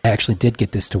 I actually did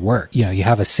get this to work. You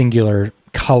have a singular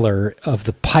color of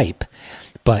the pipe,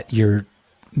 but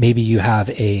maybe you have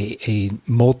a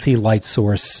multi-light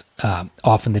source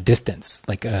off in the distance,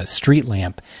 like a street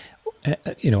lamp,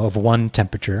 of one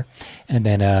temperature, and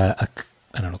then a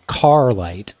car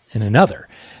light in another.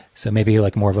 So maybe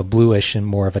like more of a bluish and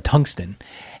more of a tungsten.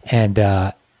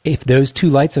 And if those 2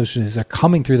 light sources are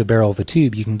coming through the barrel of the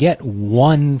tube, you can get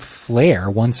one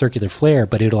circular flare,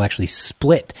 but it'll actually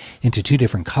split into 2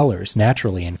 different colors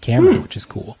naturally in camera, which is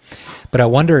cool. But I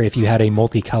wonder if you had a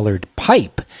multicolored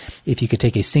pipe, if you could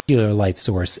take a singular light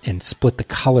source and split the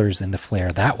colors in the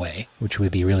flare that way, which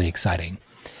would be really exciting.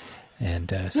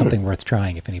 And something worth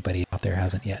trying if anybody out there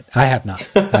hasn't yet. I have not.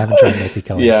 I haven't tried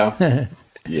multicolored. Yeah.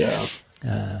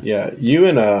 You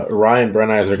and Ryan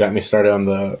Brenizer got me started on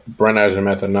the Brenizer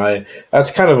method, and that's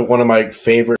kind of one of my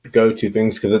favorite go-to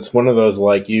things, because it's one of those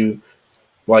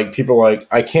people are like,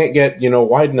 I can't get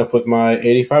wide enough with my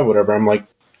 85, whatever. I'm like,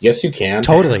 yes, you can.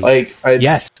 Totally.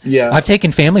 Yes. Yeah. I've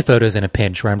taken family photos in a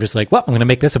pinch where I'm just like, well, I'm going to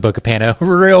make this a bokeh pano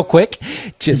real quick,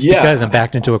 just because I'm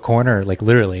backed into a corner, like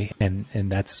literally, and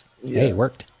that's hey, it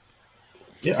worked.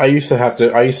 Yeah, I used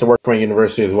to work for my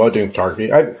university as well doing photography.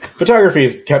 Photography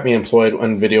has kept me employed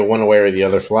on video one way or the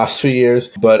other for the last few years,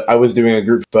 but I was doing a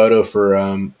group photo for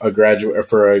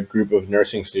a group of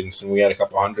nursing students, and we had a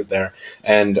couple hundred there,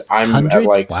 and I'm 100? At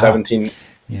like 17.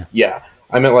 Yeah.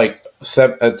 I'm at like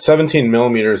at 17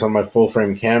 millimeters on my full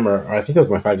frame camera. Or I think it was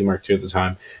my 5D Mark II at the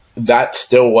time. That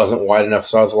still wasn't wide enough,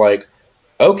 so I was like,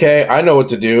 okay, I know what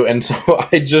to do, and so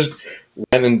I just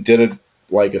went and did it.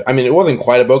 It wasn't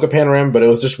quite a bokeh panorama, but it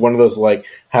was just one of those,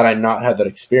 had I not had that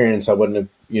experience, I wouldn't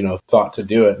have, thought to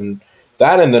do it. And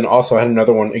then also I had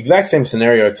another one, exact same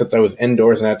scenario, except I was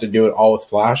indoors and I had to do it all with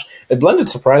flash. It blended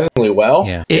surprisingly well.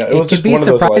 Yeah. It could be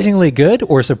surprisingly good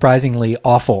or surprisingly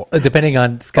awful, depending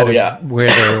on where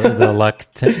the luck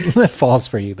falls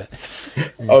for you. But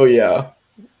oh, yeah.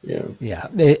 Yeah,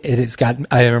 it has gotten.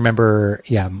 I remember,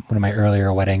 one of my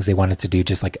earlier weddings, they wanted to do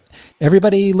just like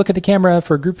everybody look at the camera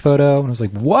for a group photo, and I was like,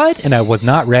 "What?" And I was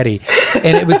not ready.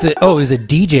 And it was a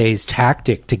DJ's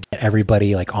tactic to get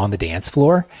everybody like on the dance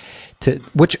floor,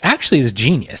 which actually is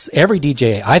genius. Every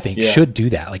DJ, I think, should do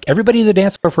that. Like everybody in the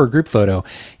dance floor for a group photo,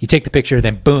 you take the picture,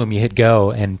 then boom, you hit go,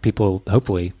 and people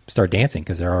hopefully start dancing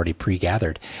because they're already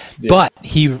pre-gathered. Yeah. But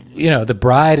the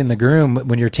bride and the groom,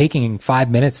 when you're taking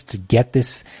 5 minutes to get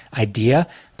this idea,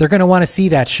 they're going to want to see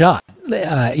that shot.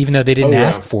 Even though they didn't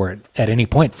ask for it at any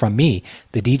point from me,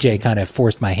 the DJ kind of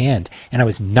forced my hand, and I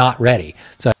was not ready.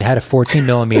 So I had a 14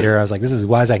 millimeter. I was like, this is as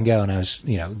wide as I can go. And I was,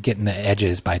 getting the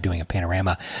edges by doing a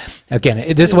panorama.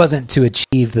 Again, this wasn't to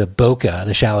achieve the bokeh,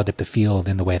 the shallow depth of field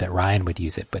in the way that Ryan would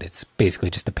use it, but it's basically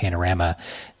just a panorama,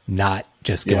 not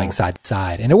just going side to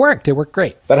side. And it worked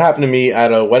great. That happened to me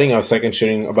at a wedding I was second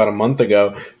shooting about a month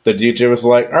ago. The DJ was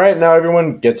like, all right, now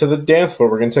everyone get to the dance floor.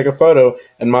 We're going to take a photo.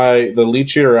 And the lead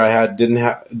shooter I had didn't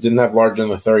have larger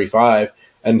than a 35.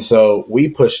 And so we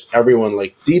pushed everyone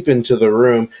deep into the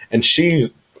room, and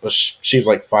she's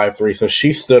like 5'3", so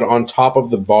she stood on top of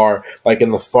the bar,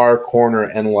 in the far corner,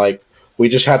 and we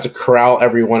just had to corral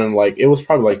everyone, and it was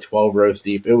probably 12 rows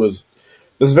deep. This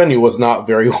venue was not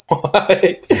very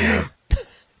wide.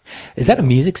 Is that a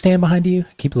music stand behind you?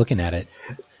 I keep looking at it.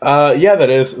 Yeah, that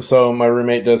is. So my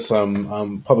roommate does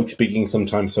some public speaking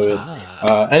sometimes,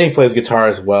 and he plays guitar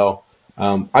as well.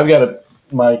 I've got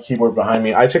my keyboard behind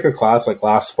me. I took a class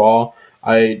last fall.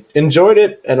 I enjoyed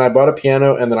it, and I bought a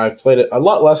piano, and then I've played it a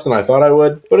lot less than I thought I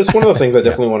would. But it's one of those things I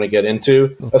definitely want to get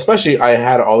into. Especially, I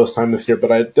had all this time this year,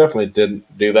 but I definitely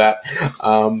didn't do that.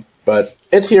 But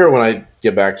it's here when I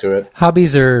get back to it.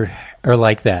 Hobbies are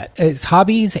like that. It's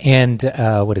hobbies and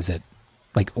what is it?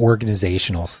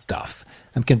 Organizational stuff.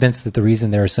 I'm convinced that the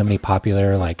reason there are so many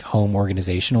popular home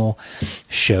organizational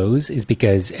shows is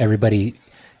because everybody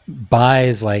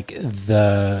buys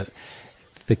the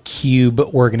cube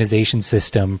organization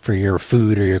system for your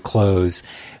food or your clothes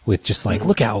with just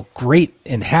look how great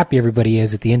and happy everybody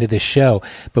is at the end of this show.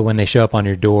 But when they show up on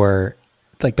your door,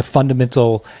 the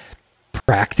fundamental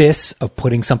practice of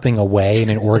putting something away in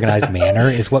an organized manner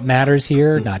is what matters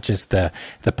here, not just the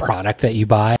product that you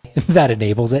buy that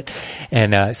enables it.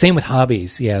 And same with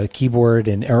hobbies. Yeah, keyboard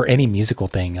or any musical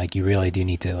thing, you really do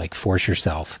need to force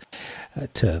yourself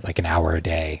to an hour a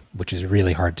day, which is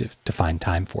really hard to find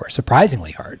time for.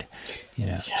 Surprisingly hard,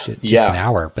 just an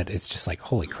hour, but it's just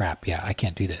holy crap. Yeah, I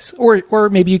can't do this. Or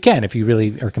maybe you can if you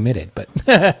really are committed, but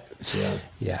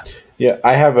Yeah,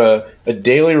 I have a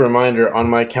daily reminder on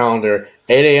my calendar,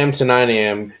 8 a.m. to 9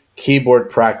 a.m., keyboard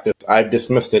practice. I've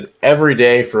dismissed it every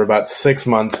day for about 6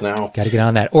 months now. Got to get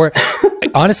on that. Or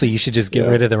honestly, you should just get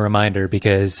rid of the reminder,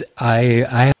 because I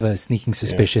have a sneaking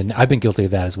suspicion. I've been guilty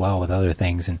of that as well with other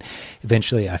things. And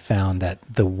eventually I found that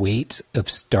the weight of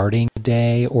starting a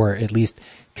day, or at least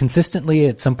consistently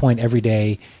at some point every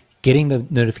day, getting the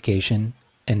notification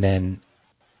and then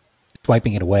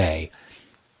swiping it away,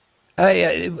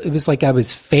 it was like I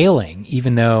was failing,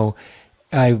 even though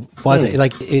I wasn't.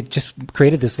 It just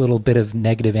created this little bit of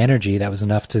negative energy that was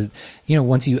enough to,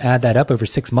 once you add that up over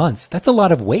 6 months, that's a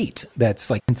lot of weight.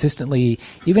 That's consistently,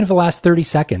 even if it lasts 30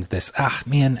 seconds,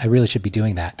 man, I really should be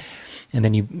doing that. And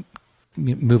then you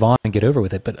move on and get over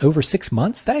with it. But over 6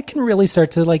 months, that can really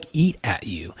start to like eat at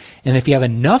you. And if you have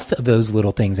enough of those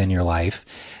little things in your life,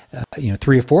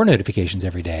 3 or 4 notifications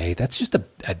every day, that's just a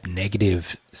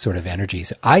negative sort of energy.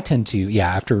 So I tend to,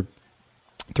 after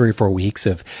 3 or 4 weeks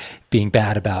of being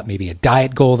bad about maybe a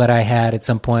diet goal that I had at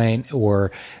some point,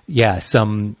 or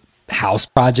some house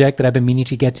project that I've been meaning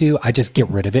to get to, I just get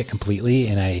rid of it completely.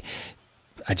 And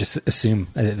I just assume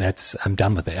I'm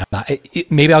done with it.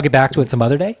 Maybe I'll get back to it some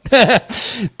other day.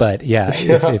 But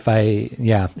if I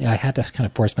had to kind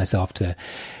of force myself to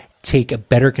take a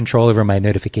better control over my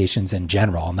notifications in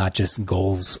general, not just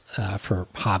goals for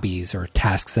hobbies or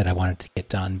tasks that I wanted to get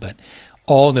done, but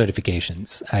all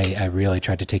notifications. I really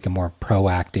tried to take a more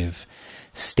proactive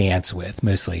stance with,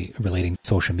 mostly relating to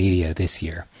social media this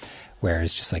year, where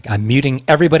it's just like, I'm muting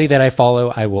everybody that I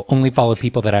follow. I will only follow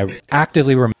people that I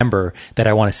actively remember that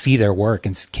I want to see their work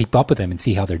and keep up with them and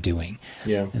see how they're doing.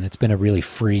 Yeah. And it's been a really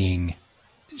freeing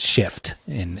shift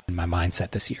in my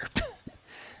mindset this year.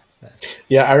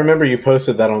 Yeah, I remember you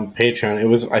posted that on Patreon. It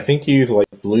was, I think you used like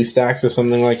BlueStacks or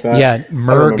something like that. Yeah,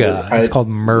 Murga. It's called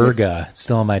Murga. It's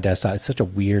still on my desktop. It's such a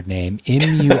weird name.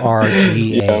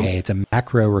 MURGA. It's a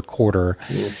macro recorder.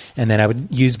 And then I would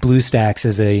use BlueStacks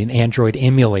as an Android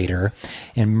emulator,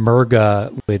 and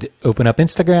Murga would open up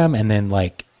Instagram and then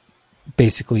like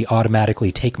basically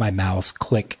automatically take my mouse,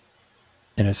 click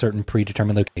in a certain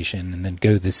predetermined location, and then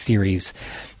go this series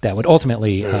that would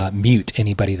ultimately mute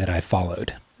anybody that I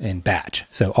followed in batch.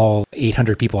 So all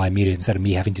 800 people I muted instead of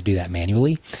me having to do that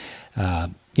manually.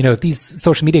 If these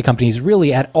social media companies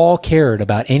really at all cared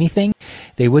about anything,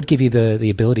 they would give you the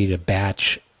ability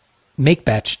to make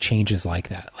batch changes like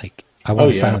that. Like, I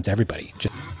want to silence everybody.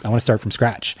 I want to start from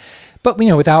scratch. But,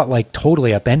 without like totally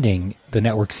upending the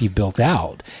networks you've built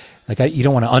out. Like, you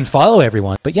don't want to unfollow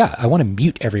everyone, but I want to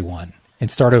mute everyone and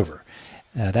start over.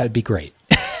 That would be great.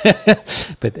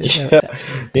 But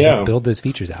build those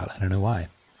features out. I don't know why.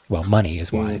 Well, money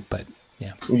is why, but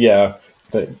yeah,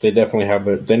 they definitely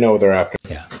have they know what they're after.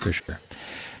 Yeah, for sure.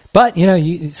 But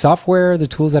software, the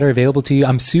tools that are available to you.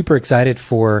 I'm super excited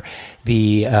for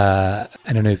the. I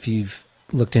don't know if you've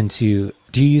looked into.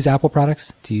 Do you use Apple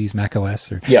products? Do you use Mac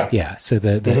OS or? Yeah. So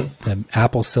the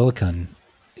Apple Silicon,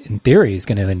 in theory, is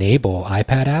going to enable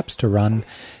iPad apps to run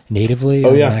natively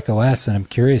on Mac OS, and I'm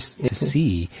curious to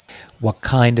see what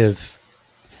kind of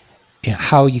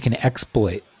how you can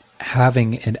exploit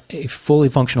having a fully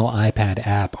functional iPad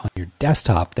app on your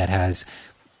desktop that has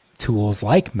tools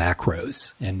like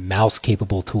macros and mouse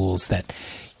capable tools that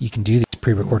you can do these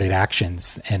pre-recorded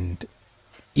actions and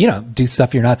do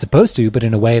stuff you're not supposed to, but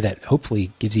in a way that hopefully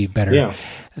gives you better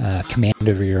command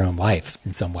over your own life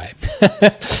in some way.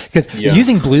 Because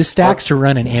using BlueStacks to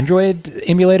run an Android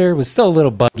emulator was still a little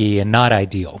buggy and not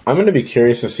ideal. I'm going to be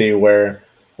curious to see where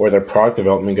their product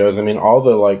development goes. I mean, all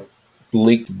the like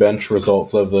leaked bench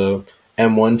results of the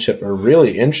M1 chip are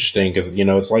really interesting because,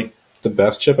 it's like the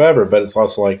best chip ever, but it's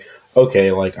also like,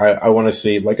 okay, like I want to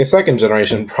see like a second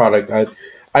generation product.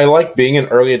 I like being an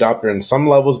early adopter in some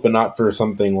levels, but not for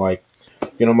something like,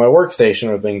 my workstation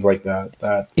or things like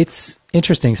that. It's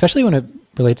interesting, especially when it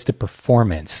relates to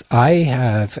performance. I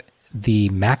have the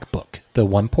MacBook, the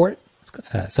one port.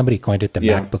 Somebody coined it the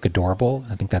MacBook Adorable.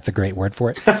 I think that's a great word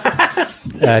for it.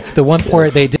 It's the one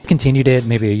port. They discontinued it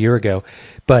maybe a year ago,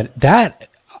 but that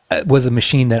was a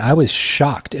machine that I was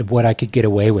shocked at what I could get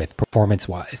away with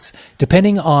performance-wise.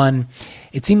 Depending on,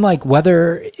 it seemed like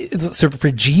whether sort of for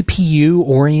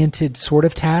GPU-oriented sort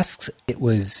of tasks, it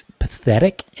was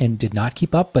pathetic and did not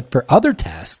keep up. But for other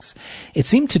tasks, it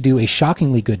seemed to do a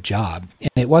shockingly good job.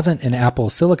 And it wasn't an Apple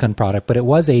Silicon product, but it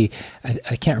was I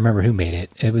can't remember who made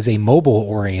it. It was a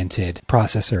mobile-oriented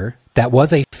processor that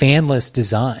was a fanless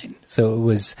design. So it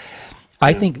was,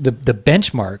 I think the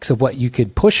benchmarks of what you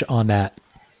could push on that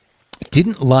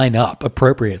didn't line up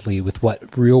appropriately with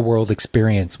what real world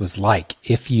experience was like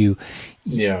if you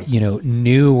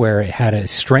knew where it had a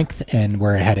strength and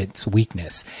where it had its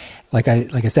weakness. Like I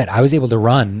said, I was able to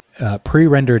run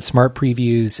pre-rendered smart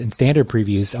previews and standard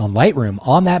previews on Lightroom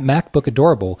on that MacBook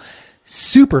Adorable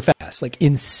super fast, like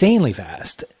insanely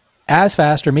fast, as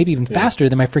fast or maybe even faster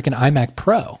than my freaking iMac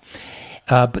Pro.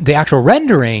 But the actual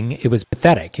rendering, it was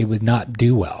pathetic. It would not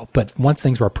do well. But once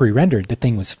things were pre-rendered, the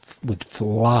thing would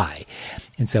fly.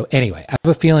 And so anyway, I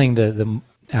have a feeling the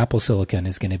Apple Silicon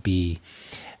is going to be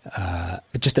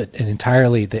just an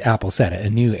entirely, the Apple said, a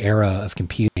new era of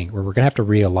computing where we're going to have to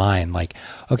realign. Like,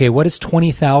 okay, what does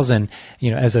 20,000,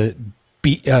 as a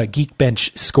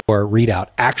Geekbench score readout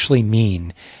actually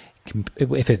mean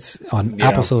if it's on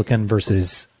Apple Silicon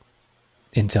versus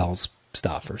Intel's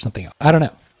stuff or something else? I don't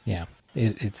know. Yeah.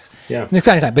 It's an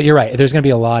exciting time. But you're right. There's going to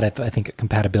be a lot of, I think,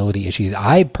 compatibility issues.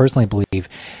 I personally believe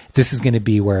this is going to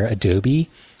be where Adobe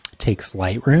takes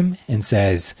Lightroom and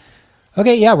says,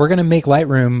 okay, yeah, we're going to make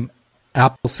Lightroom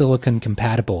Apple Silicon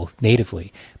compatible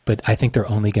natively, but I think they're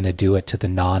only going to do it to the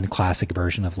non-classic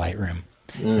version of Lightroom.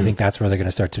 I think that's where they're going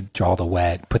to start to draw the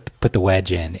wedge, put the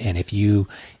wedge in. And if you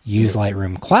use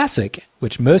Lightroom Classic,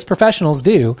 which most professionals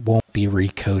do, won't be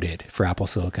recoded for Apple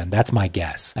Silicon. That's my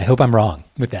guess. I hope I'm wrong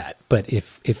with that. But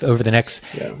if over the next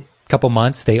couple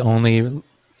months they only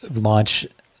launch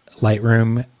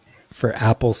Lightroom for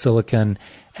Apple Silicon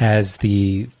as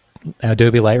the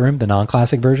Adobe Lightroom, the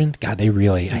non-classic version, God,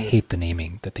 I hate the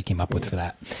naming that they came up with for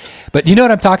that. But you know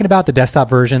what I'm talking about? The desktop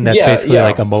version that's basically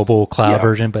like a mobile cloud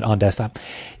version, but on desktop.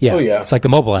 Yeah, it's like the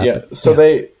mobile app. Yeah, so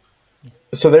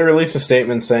they released a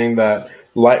statement saying that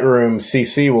Lightroom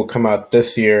CC will come out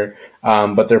this year,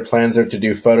 but their plans are to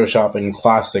do Photoshop in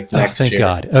Classic next year. Thank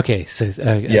God. Okay, so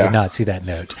I did not see that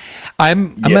note.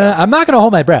 I'm not going to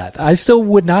hold my breath. I still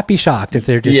would not be shocked if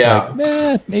they're just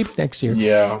like, maybe next year.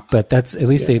 Yeah, but that's at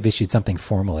least they've issued something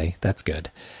formally. That's good.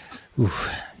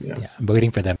 Oof. Yeah, I'm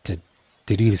waiting for them to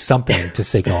do something to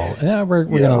signal we're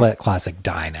going to let Classic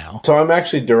die now. So I'm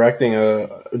actually directing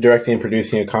and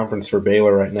producing a conference for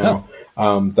Baylor right now.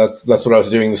 That's what I was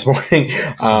doing this morning.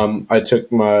 I took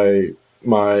my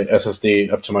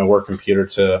SSD up to my work computer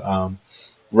to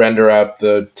render out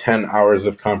the 10 hours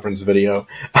of conference video.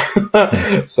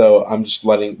 So I'm just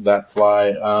letting that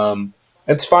fly.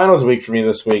 It's finals week for me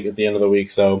this week at the end of the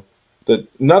week, so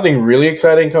nothing really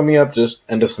exciting coming up, just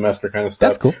end of semester kind of stuff.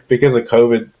 That's cool. Because of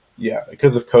COVID,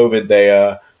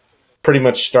 they pretty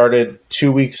much started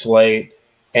 2 weeks late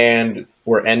and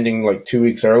we're ending like 2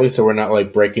 weeks early, so we're not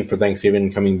like breaking for Thanksgiving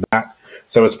and coming back.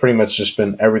 So it's pretty much just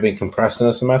been everything compressed in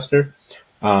a semester,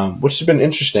 which has been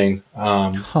interesting.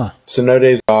 So no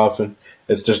days off, and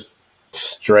it's just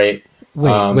straight.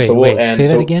 Wait, say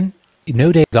that again?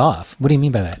 No days off. What do you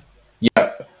mean by that?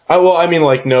 Yeah. Well, I mean,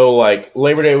 like, no, like,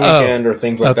 Labor Day weekend or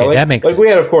things like that. Like, that makes sense. We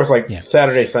had, of course, like,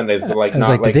 Saturday, Sundays, but, like, not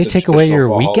like did they take away your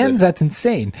weekends? Holidays. That's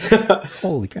insane.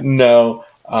 Holy crap. No.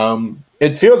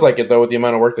 It feels like it, though, with the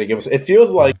amount of work they give us. It feels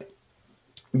like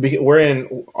we're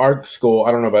in our school.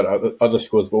 I don't know about other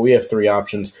schools, but we have three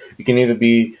options. You can either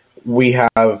we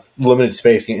have limited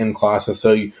spacing in classes,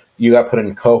 so you got put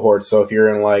in cohorts. So if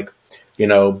you're in, like,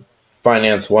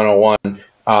 Finance 101,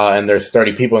 and there's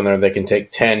 30 people in there, they can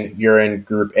take 10. You're in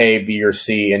group A, B, or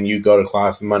C, and you go to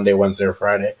class Monday, Wednesday, or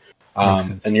Friday.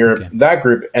 And you're that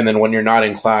group. And then when you're not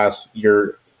in class,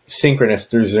 you're synchronous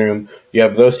through Zoom. You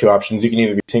have those two options. You can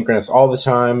either be synchronous all the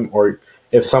time, or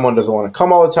if someone doesn't want to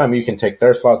come all the time, you can take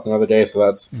their slots another day. So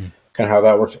that's kind of how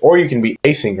that works. Or you can be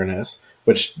asynchronous,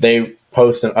 which they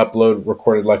post and upload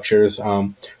recorded lectures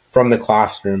from the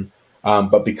classroom.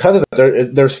 But because of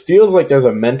that, there feels like there's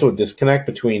a mental disconnect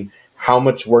between how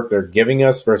much work they're giving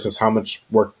us versus how much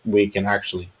work we can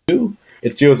actually do.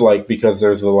 It feels like because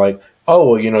there's the like, oh,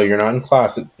 well, you're not in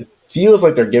class. It feels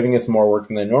like they're giving us more work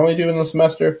than they normally do in the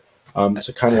semester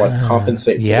to kind of like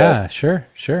compensate for that.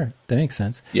 Sure. That makes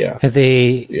sense. Yeah. Have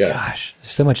they, gosh,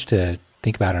 there's so much to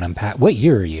think about and unpack. What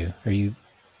year are you?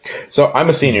 So I'm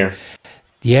a senior.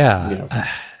 Yeah.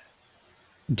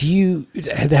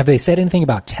 Have they said anything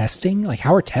about testing? Like,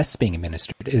 how are tests being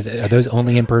administered? Are those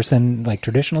only in person, like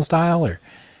traditional style, or?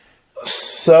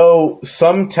 So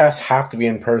some tests have to be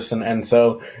in person, and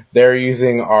so they're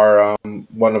using our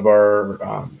one of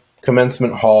our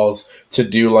commencement halls to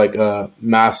do like a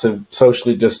massive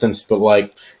socially distanced, but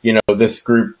like this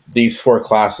group, these 4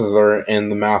 classes are in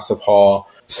the massive hall.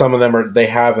 Some of them they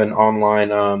have an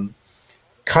online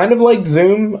kind of like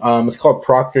Zoom. It's called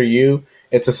Proctor U.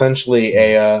 It's essentially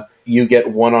you get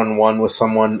one-on-one with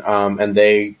someone, and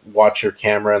they watch your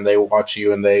camera and they watch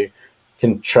you, and they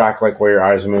can track like where your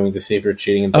eyes are moving to see if you're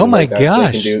cheating. And things my like that.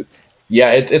 gosh! So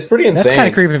it's pretty insane. That's kind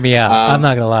of creeping me out. I'm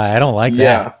not gonna lie, I don't like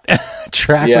that.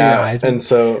 Track where your eyes. And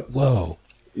so whoa.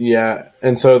 Yeah,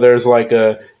 and so there's like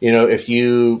if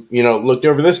you looked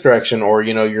over this direction, or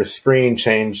your screen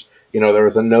changed. There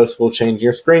was a noticeable change in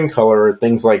your screen color or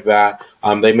things like that.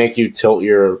 They make you tilt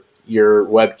your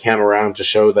webcam around to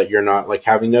show that you're not like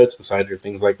having notes beside you,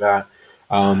 things like that.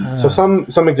 So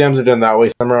some exams are done that way.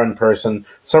 Some are in person.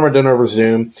 Some are done over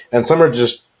Zoom, and some are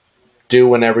just do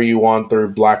whenever you want through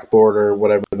Blackboard or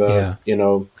whatever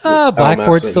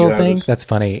Blackboard's still a thing. That's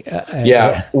funny.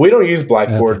 We don't use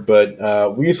Blackboard,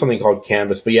 but we use something called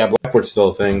Canvas. But Blackboard's still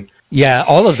a thing. Yeah,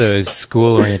 all of those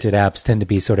school-oriented apps tend to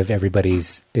be sort of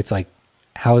everybody's. It's like,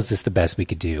 how is this the best we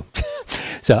could do?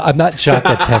 So I'm not shocked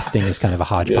that testing is kind of a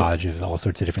hodgepodge of all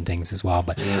sorts of different things as well.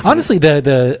 But honestly,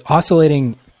 the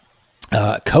oscillating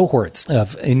cohorts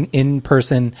of in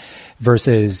person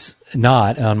versus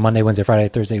not on Monday, Wednesday, Friday,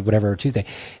 Thursday, whatever, Tuesday,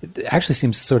 it actually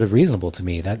seems sort of reasonable to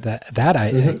me. That I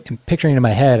am picturing in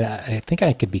my head. I think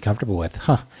I could be comfortable with.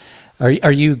 Huh?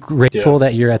 Are you grateful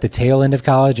that you're at the tail end of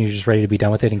college and you're just ready to be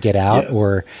done with it and get out,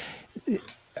 or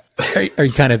are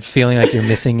you kind of feeling like you're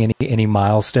missing any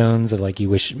milestones of like you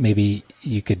wish maybe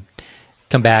you could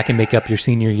come back and make up your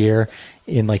senior year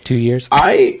in like 2 years?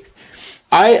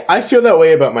 I feel that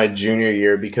way about my junior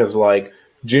year because like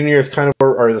junior is kind of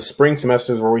are the spring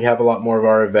semesters where we have a lot more of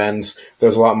our events.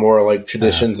 There's a lot more like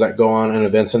traditions that go on and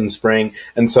events in the spring.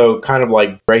 And so kind of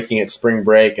like breaking at spring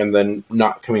break and then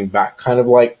not coming back kind of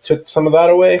like took some of that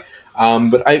away.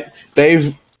 But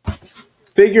they've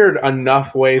figured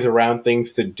enough ways around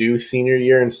things to do senior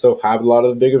year and still have a lot of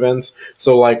the big events.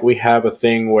 So like we have a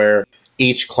thing where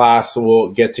each class will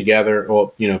get together,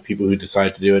 well, you know, people who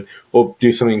decide to do it will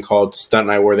do something called Stunt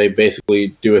Night, where they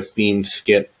basically do a themed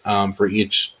skit for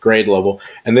each grade level.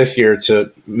 And this year,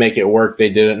 to make it work, they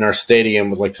did it in our stadium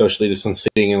with like socially distanced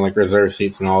seating and like reserve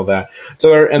seats and all that. So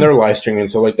they're live streaming,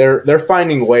 so like they're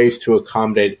finding ways to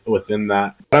accommodate within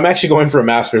that. But I'm actually going for a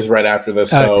master's right after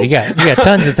this. So you got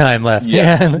tons of time left.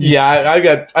 I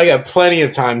got plenty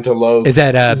of time to load. Is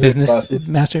that business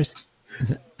masters?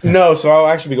 No, so I'll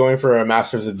actually be going for a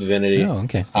Master's of Divinity. Oh,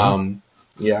 okay.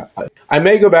 Yeah. I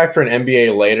may go back for an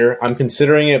MBA later. I'm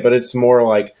considering it, but it's more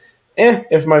like,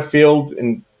 if my field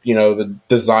and, you know, the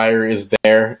desire is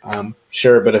there,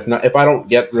 sure. But if not, if I don't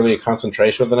get really a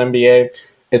concentration with an MBA,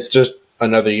 it's just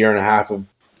another year and a half of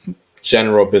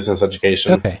general business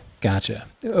education. Okay, gotcha.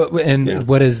 And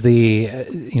what does the,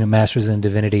 Master's in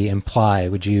Divinity imply?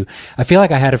 I feel like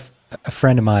I had a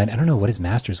friend of mine, I don't know what his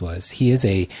master's was. He is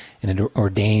an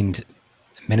ordained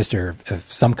minister of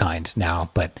some kind now,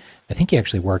 but I think he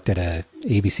actually worked at a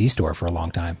ABC store for a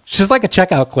long time. Just like a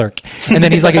checkout clerk. And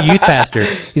then he's like a youth pastor.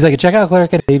 He's like a checkout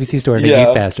clerk at an ABC store and a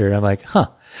youth pastor. And I'm like, huh.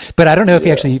 But I don't know if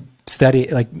he actually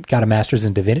got a master's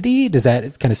in divinity. Does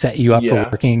that kind of set you up for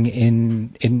working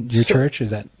in your church? Is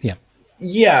that,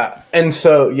 Yeah. And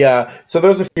so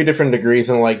there's a few different degrees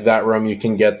in like that realm you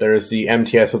can get. There's the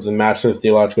MTS, which is a Master's of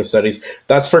Theological Studies.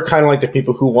 That's for kind of like the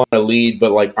people who want to lead,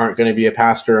 but like aren't going to be a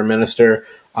pastor or minister.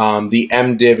 The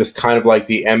MDiv is kind of like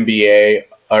the MBA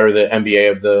or the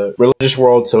MBA of the religious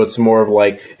world. So it's more of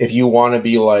like, if you want to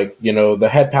be like, the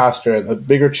head pastor at a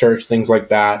bigger church, things like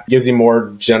that, gives you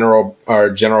more general,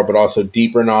 but also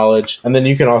deeper knowledge. And then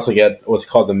you can also get what's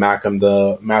called the MACM,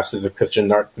 the Masters of Christian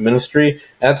Art Ministry.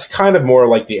 That's kind of more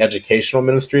like the educational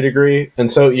ministry degree. And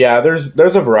so,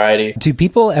 there's a variety. Do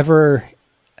people ever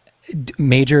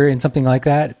major in something like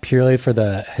that purely for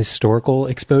the historical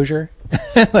exposure?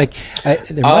 There must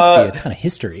be a ton of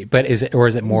history, but is it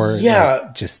more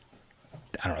just,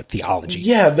 I don't know, theology?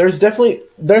 Yeah, there's definitely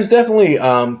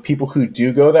people who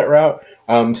do go that route.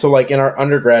 So like in our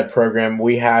undergrad program,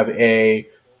 we have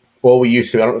we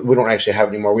used to, we don't actually have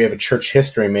it anymore. We have a church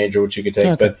history major, which you could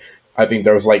take, but I think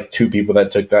there was like 2 people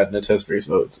that took that in its history.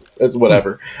 So it's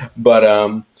whatever.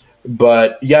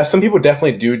 But yeah, some people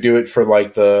definitely do it for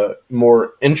like the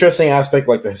more interesting aspect,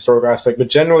 like the historical aspect. But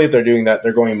generally, if they're doing that,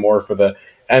 they're going more for the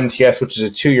MTS, which is a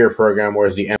 2-year program,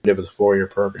 whereas the MDiv is a 4-year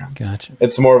program. Gotcha.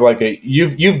 It's more of like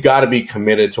you've got to be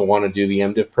committed to want to do the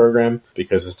MDiv program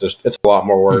because it's a lot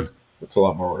more work. It's a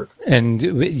lot more work. And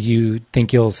you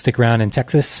think you'll stick around in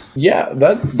Texas? Yeah,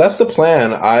 that's the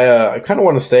plan. I kind of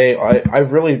want to stay.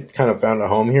 I've really kind of found a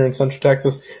home here in Central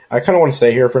Texas. I kind of want to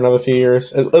stay here for another few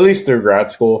years, at least through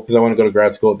grad school, because I want to go to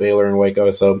grad school at Baylor and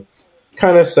Waco. So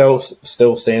kind of still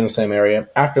stay in the same area.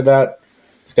 After that,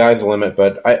 sky's the limit.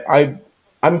 But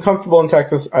I'm comfortable in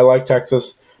Texas. I like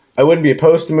Texas. I wouldn't be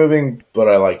opposed to moving, but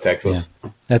I like Texas.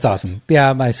 Yeah, that's awesome.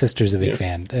 Yeah, my sister's a big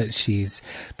fan. She's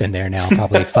been there now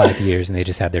probably 5 years, and they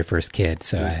just had their first kid.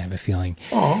 So I have a feeling.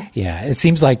 Yeah, it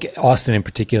seems like Austin in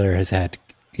particular has had,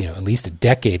 at least a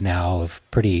decade now of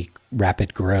pretty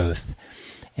rapid growth,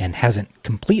 and hasn't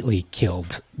completely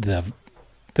killed the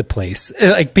place.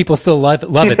 Like people still love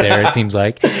it there. It seems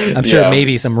like. I'm sure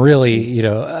maybe some really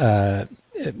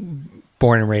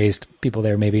born and raised people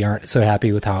there maybe aren't so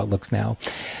happy with how it looks now,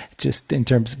 just in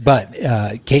terms. But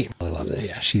Kate really loves it.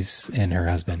 Yeah, she's and her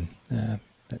husband.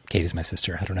 Kate is my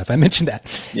sister. I don't know if I mentioned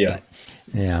that. Yeah, but,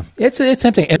 yeah. It's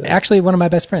tempting. And actually, one of my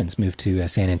best friends moved to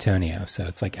San Antonio, so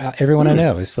it's like everyone I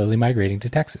know is slowly migrating to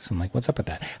Texas. I'm like, what's up with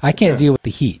that? I can't deal with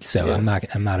the heat, so I'm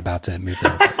not about to move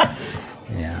there.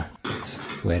 Yeah, that's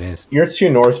the way it is. You're too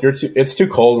north. It's too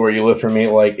cold where you live for me.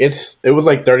 Like it was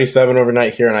like 37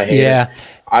 overnight here, and I hate it.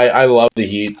 I love the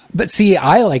heat. But see,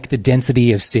 I like the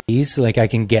density of cities. Like I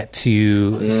can get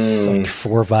to like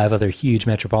 4 or 5 other huge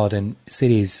metropolitan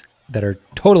cities that are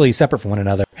totally separate from one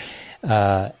another.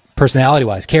 personality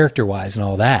wise, character wise, and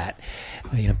all that.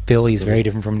 You know, Philly is very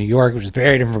different from New York, which is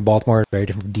very different from Baltimore, very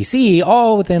different from DC,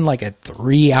 all within like a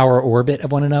 3-hour orbit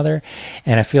of one another.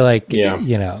 And I feel like,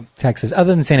 you know, Texas,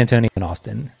 other than San Antonio and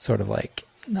Austin, sort of like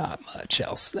not much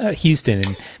else.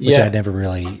 Houston, which I never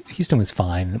really, Houston was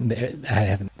fine. I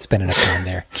haven't spent enough time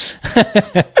there.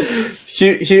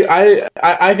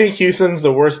 I think Houston's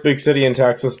the worst big city in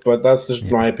Texas, but that's just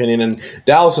my opinion. And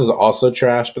Dallas is also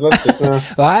trash, but that's just,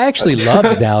 well, I actually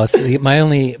loved Dallas.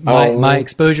 My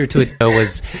exposure to it though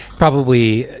was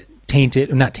probably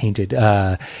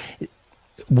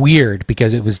weird,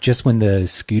 because it was just when the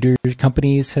scooter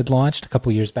companies had launched a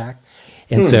couple years back.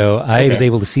 And so I was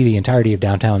able to see the entirety of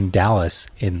downtown Dallas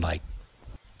in like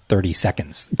 30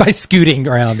 seconds by scooting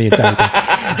around the entire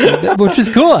thing, which was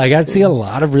cool. I got to see a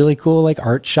lot of really cool like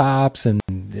art shops, and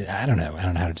I don't know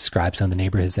how to describe some of the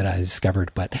neighborhoods that I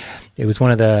discovered, but it was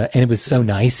and it was so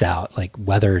nice out, like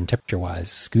weather and temperature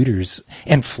wise. Scooters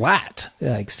and flat,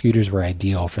 like scooters were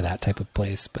ideal for that type of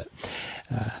place. But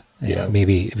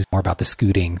maybe it was more about the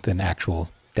scooting than actual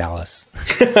Dallas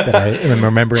that I am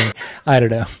remembering. I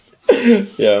don't know.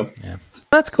 Yeah.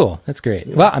 That's cool. That's great.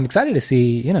 Well, I'm excited to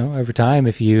see, you know, over time,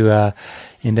 if you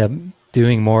end up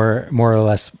doing more or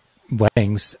less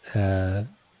weddings,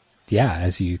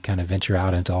 as you kind of venture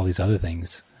out into all these other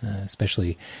things,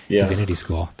 especially divinity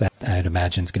school, that I'd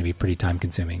imagine is going to be pretty time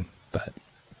consuming. But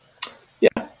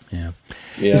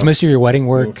is most of your wedding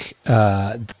work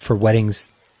for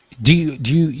weddings? Do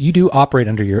you operate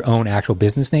under your own actual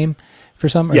business name for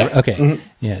some? Okay.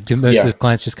 Yeah. Do most of those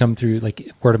clients just come through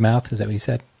like word of mouth? Is that what you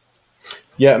said?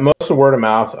 Yeah, most of word of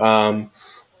mouth.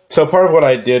 So part of what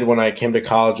I did when I came to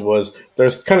college was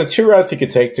there's kind of 2 routes you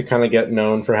could take to kind of get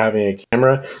known for having a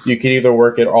camera. You could either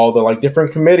work at all the like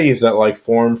different committees that like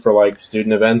form for like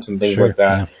student events and things like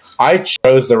that. Yeah. I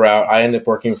chose the route. I ended up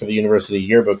working for the university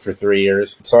yearbook for 3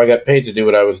 years. So I got paid to do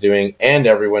what I was doing, and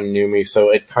everyone knew me.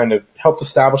 So it kind of helped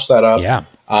establish that up. Yeah.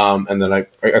 And then I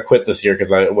quit this year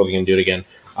because I wasn't going to do it again.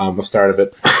 The start of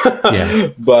it.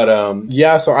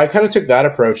 But so I kind of took that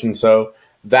approach. And so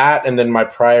that, and then my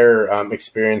prior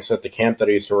experience at the camp that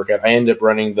I used to work at, I ended up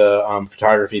running the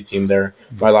photography team there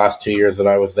my last 2 years that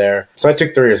I was there. So I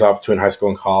took 3 years off between high school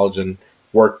and college and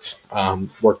worked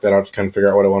that out to kind of figure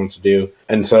out what I wanted to do.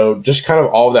 And so just kind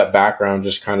of all of that background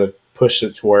just kind of pushed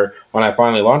it to where when I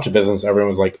finally launched a business,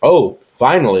 everyone was like, oh,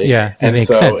 finally. Yeah, it makes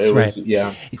sense, right?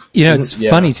 Yeah. You know, it's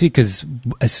funny too, because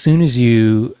as soon as I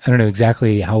don't know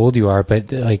exactly how old you are,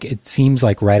 but like it seems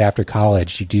like right after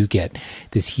college, you do get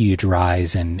this huge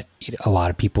rise, and a lot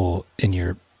of people in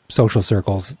your social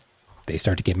circles, they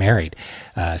start to get married.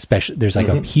 Especially, there's like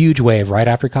a huge wave right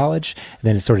after college,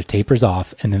 then it sort of tapers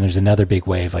off, and then there's another big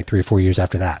wave like 3 or 4 years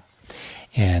after that.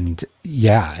 And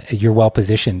you're well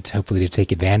positioned, hopefully, to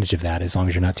take advantage of that, as long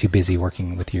as you're not too busy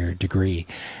working with your degree.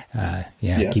 That's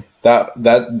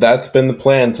been the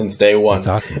plan since day one. That's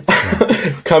awesome.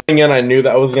 Coming in, I knew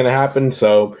that was going to happen,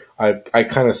 so I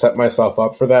kind of set myself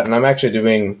up for that. And I'm actually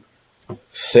doing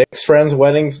 6 friends'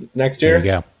 weddings next year. There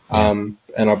you go. Yeah.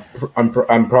 And I'm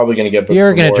probably going to get booked.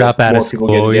 You're going to drop out of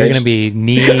school. You're going to be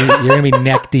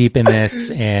neck deep in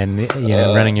this, and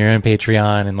running your own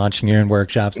Patreon and launching your own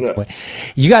workshops.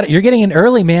 You're getting in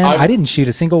early, man. I didn't shoot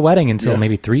a single wedding until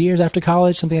maybe 3 years after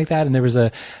college, something like that. And there was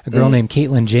a girl named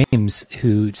Caitlin James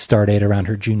who started around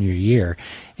her junior year,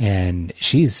 and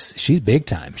she's big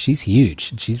time. She's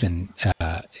huge. She's been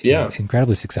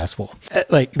incredibly successful.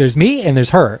 Like there's me and there's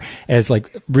her as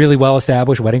like really well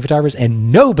established wedding photographers,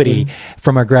 and nobody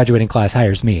from our graduating class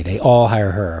hires me. They all hire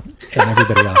her and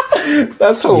everybody else.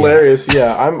 That's hilarious.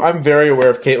 Yeah, I'm very aware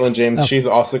of Caitlin James. Oh. She's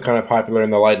also kind of popular in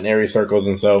the light and airy circles,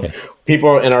 and so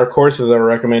people in our courses are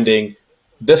recommending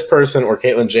this person or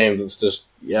Caitlin James. It's just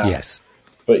yes.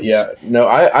 But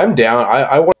I'm down.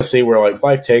 I want to see where like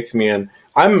life takes me, and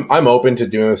I'm open to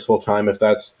doing this full time if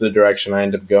that's the direction I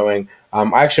end up going.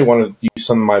 I actually want to use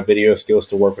some of my video skills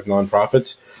to work with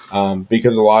nonprofits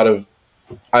because a lot of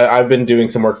I've been doing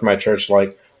some work for my church.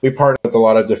 Like we partner with a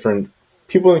lot of different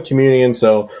people in the community, and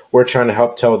so we're trying to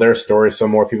help tell their stories so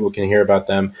more people can hear about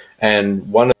them. And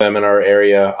one of them in our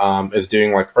area is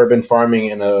doing like urban farming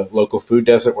in a local food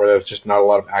desert where there's just not a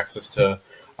lot of access to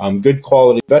good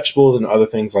quality vegetables and other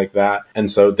things like that.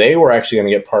 And so they were actually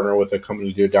going to get partnered with a company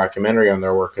to do a documentary on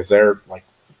their work because they're like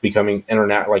becoming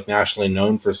nationally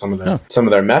known for some of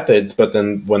their methods. But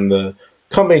then when the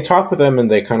company talked with them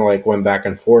and they kind of like went back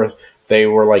and forth, they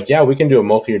were like, yeah, we can do a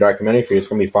multi-year documentary for you. It's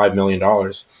going to be $5 million.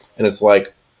 And it's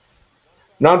like,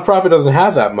 nonprofit doesn't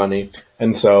have that money.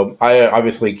 And so I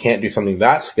obviously can't do something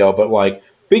that scale, but like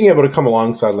being able to come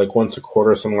alongside like once a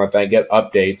quarter or something like that, get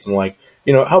updates and like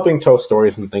helping tell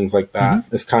stories and things like that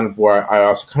is kind of where I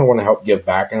also kind of want to help give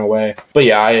back in a way. But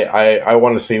yeah, I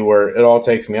want to see where it all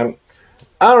takes me.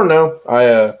 I don't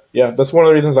know. That's one of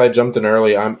the reasons I jumped in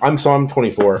early. I'm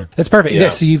 24. That's perfect. Yeah.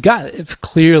 So you've got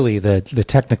clearly the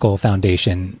technical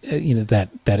foundation, that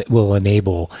it will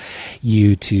enable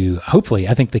you to, hopefully,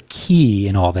 I think the key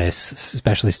in all this,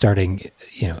 especially starting,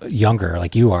 younger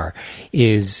like you are,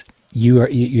 is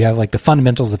you have like the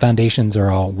fundamentals, the foundations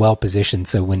are all well positioned.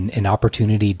 So when an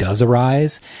opportunity does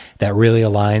arise that really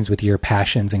aligns with your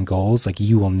passions and goals, like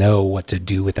you will know what to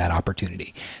do with that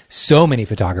opportunity. So many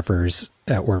photographers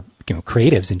or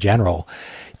creatives in general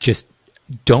just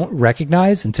don't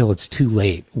recognize until it's too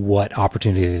late what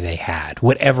opportunity they had,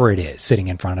 whatever it is sitting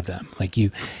in front of them.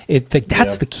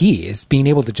 That's the key, is being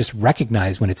able to just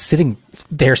recognize when it's sitting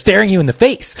there staring you in the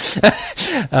face.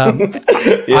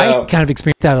 I kind of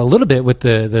experienced that a little bit with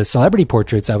the celebrity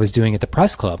portraits I was doing at the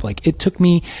press club. Like, it took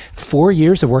me 4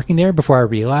 years of working there before I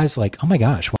realized, like, oh my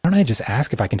gosh, why don't I just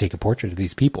ask if I can take a portrait of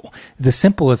these people? The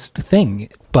simplest thing,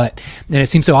 and it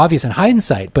seems so obvious in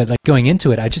hindsight, but like going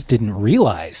into it, I just didn't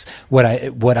realize what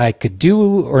I could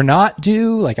do or not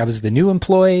do. Like, I was the new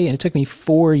employee, and it took me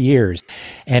 4 years.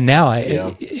 And now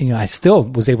I still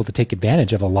was able to take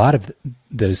advantage of a lot of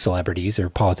those celebrities or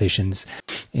politicians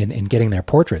in getting their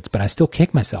portraits, but I still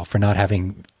kick myself for not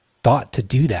having thought to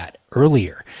do that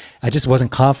earlier. I just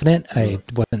wasn't confident. I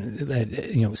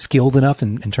wasn't, skilled enough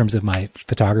in terms of my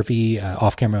photography,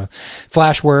 off-camera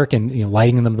flash work, and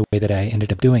lighting them the way that I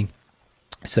ended up doing.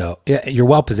 So you're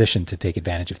well positioned to take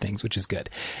advantage of things, which is good,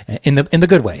 in the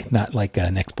good way, not like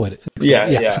an exploit.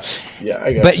 Yeah.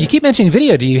 But you keep mentioning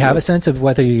video. Do you have a sense of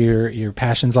whether your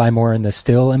passions lie more in the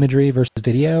still imagery versus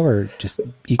video, or just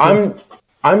equal?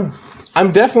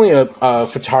 I'm definitely a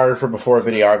photographer before a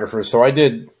videographer. So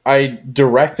I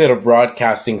directed a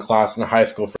broadcasting class in high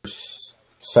school for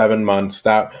 7 months.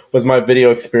 That was my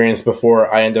video experience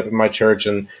before I ended up in my church,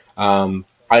 and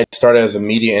I started as a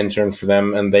media intern for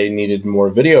them, and they needed more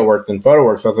video work than photo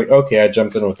work. So I was like, okay, I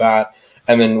jumped in with that.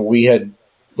 And then we had,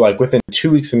 like, within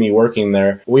 2 weeks of me working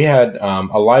there, we had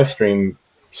a live stream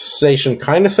station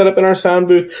kind of set up in our sound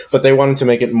booth, but they wanted to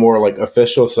make it more like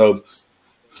official. So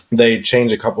they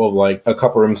changed a couple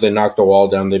rooms. They knocked the wall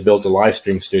down. They built a live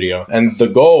stream studio. And the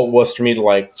goal was for me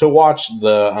to watch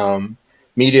the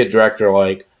media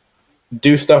director,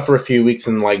 do stuff for a few weeks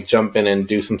and jump in and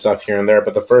do some stuff here and there.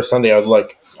 But the first Sunday I was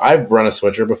like, I've run a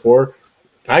switcher before,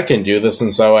 I can do this.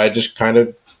 And so I just kind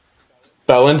of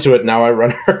fell into it. Now I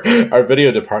run our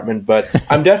video department, but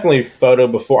I'm definitely photo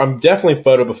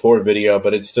before video,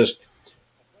 but it's just,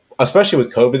 especially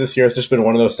with COVID this year, it's just been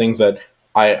one of those things that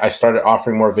I started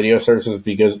offering more video services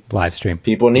because live stream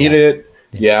people need it.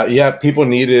 Yeah. People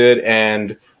needed it.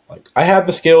 And I had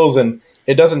the skills, and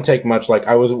it doesn't take much.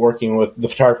 I was working with the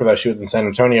photographer that I shoot in San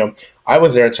Antonio. I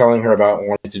was there telling her about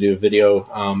wanting to do a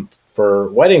video for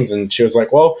weddings, and she was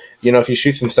like, well, if you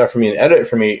shoot some stuff for me and edit it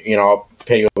for me, I'll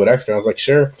pay you a little bit extra. And I was like,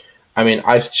 sure. I mean,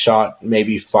 I shot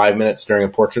maybe 5 minutes during a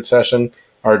portrait session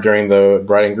or during the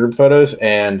bride and groom photos,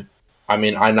 and I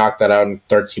mean, I knocked that out in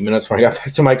 13 minutes when I got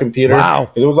back to my computer.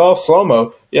 Wow. It was all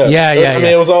slow-mo. Yeah. I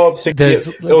mean, it was all 60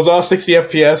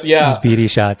 FPS. Yeah. Those beauty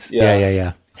shots.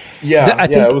 Yeah. I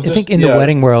think in the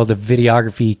wedding world, the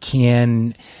videography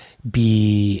can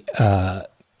be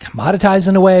commoditized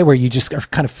in a way where you just are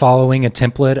kind of following a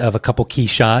template of a couple key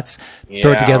shots,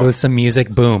 throw it together with some music,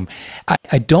 boom.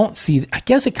 I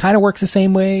guess it kind of works the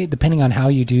same way depending on how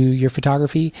you do your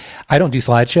photography. I don't do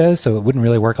slideshows, so it wouldn't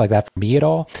really work like that for me at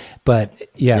all. But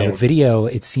with video,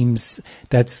 it seems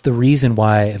that's the reason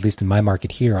why, at least in my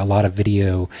market here, a lot of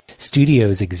video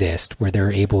studios exist where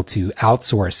they're able to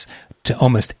outsource to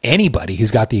almost anybody who's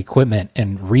got the equipment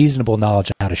and reasonable knowledge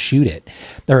on how to shoot it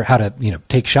or how to,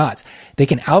 take shots. They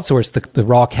can outsource the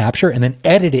raw capture and then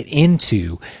edit it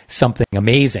into something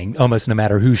amazing, almost no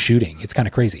matter who's shooting. It's kind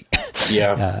of crazy.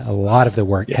 Yeah. A lot of the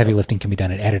work, heavy lifting, can be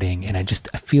done in editing. And I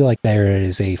feel like there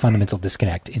is a fundamental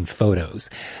disconnect in photos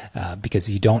because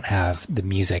you don't have the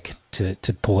music to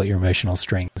pull at your emotional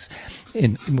strings.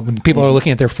 And when people are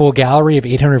looking at their full gallery of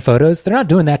 800 photos, they're not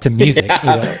doing that to music.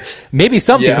 Maybe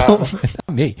some people, not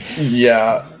me.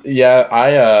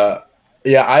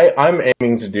 I'm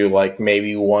aiming to do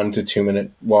maybe 1 to 2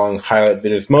 minute long highlight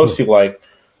videos, mostly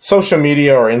social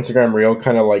media or Instagram reel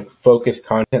kind of focused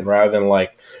content rather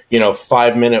than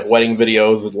 5 minute wedding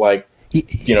videos with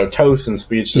toast and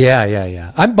speech.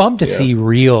 Yeah. I'm bummed to see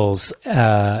Reels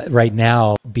right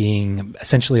now being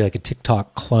essentially like a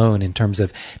TikTok clone in terms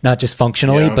of not just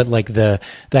functionally, but like the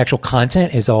actual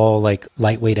content is all like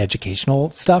lightweight educational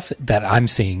stuff that I'm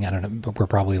seeing. I don't know, but we're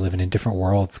probably living in different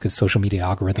worlds because social media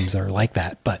algorithms are like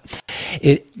that. But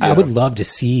I would love to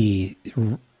see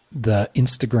the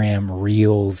Instagram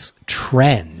Reels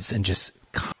trends and just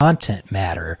content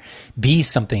matter be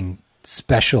something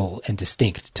special and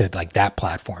distinct to like that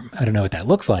platform. I don't know what that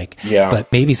looks like, but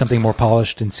maybe something more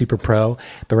polished and super pro.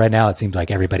 But right now it seems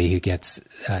like everybody who gets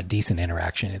decent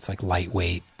interaction, it's like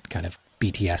lightweight kind of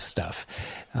BTS stuff,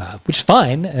 which is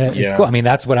fine. It's cool. I mean,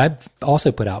 that's what I've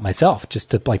also put out myself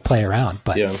just to like play around.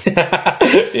 But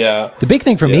the big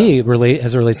thing for me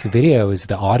as it relates to video is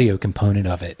the audio component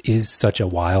of it is such a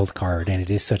wild card. And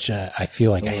it is such I feel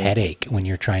like a headache when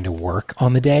you're trying to work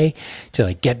on the day to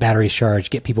like get batteries charged,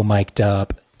 get people mic'd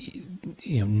up,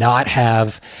 not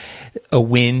have a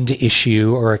wind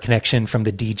issue or a connection from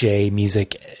the DJ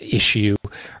music issue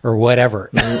or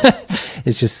whatever.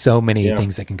 It's just so many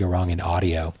things that can go wrong in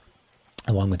audio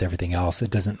along with everything else. It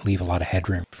doesn't leave a lot of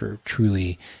headroom for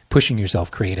truly pushing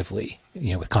yourself creatively,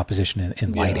 with composition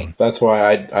and lighting. That's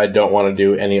why I don't want to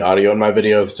do any audio in my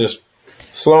videos, just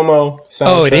slow-mo soundtrack.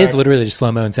 Oh, it is literally just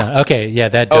slow-mo and sound. Okay, yeah,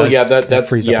 that does, that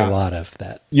frees up a lot of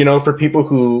that. For people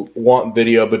who want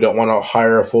video but don't want to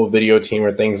hire a full video team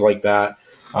or things like that,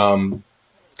 kind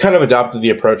of adopted the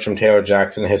approach from Taylor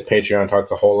Jackson. His Patreon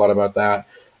talks a whole lot about that.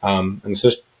 And it's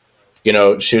just,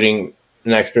 shooting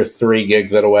an extra 3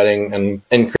 gigs at a wedding and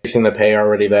increasing the pay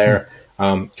already there.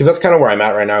 Because that's kind of where I'm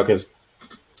at right now because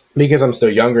I'm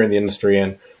still younger in the industry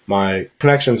and my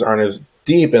connections aren't as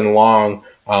deep and long.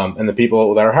 And the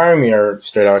people that are hiring me are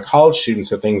straight out of college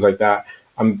students or things like that.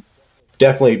 I'm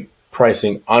definitely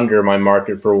pricing under my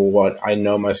market for what I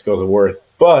know my skills are worth,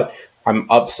 but I'm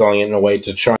upselling it in a way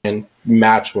to try and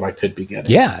match what I could be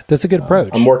getting. Yeah, that's a good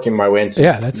approach. I'm working my way into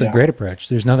that's a great approach.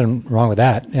 There's nothing wrong with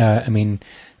that. I mean,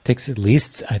 it takes at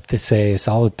least, I'd say, a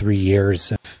solid 3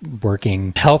 years of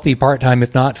working healthy part-time,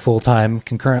 if not full-time,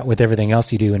 concurrent with everything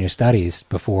else you do in your studies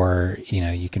before,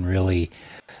 you can really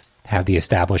have the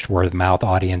established word-of-mouth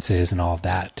audiences and all of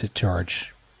that to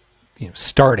charge,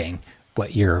 starting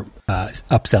what you're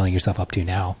upselling yourself up to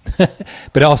now.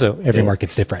 But also every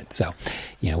market's different. So,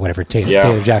 whatever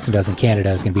Taylor Jackson does in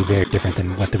Canada is going to be very different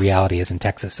than what the reality is in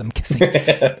Texas, I'm guessing.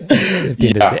 At the end of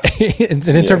the day. And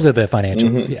in terms of the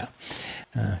financials,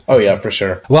 for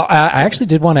sure. Well, I actually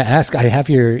did want to ask, I have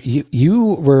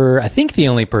you were, I think, the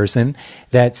only person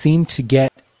that seemed to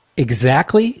get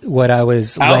exactly what I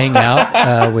was laying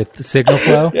out with signal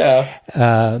flow.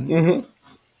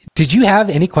 Did you have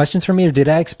any questions for me, or did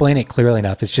I explain it clearly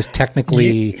enough? It's just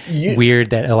technically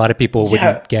weird that a lot of people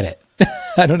wouldn't get it.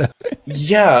 I don't know.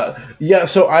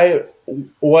 So I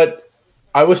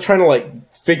was trying to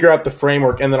figure out the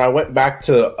framework, and then I went back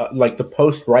to the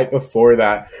post right before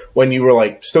that when you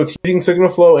were still teasing signal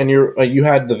flow, and you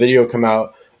had the video come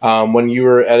out when you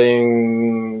were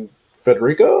editing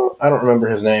Federico. I don't remember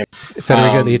his name.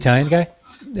 Federico, the Italian guy.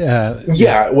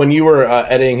 When you were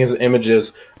editing his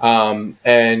images,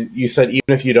 and you said even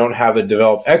if you don't have the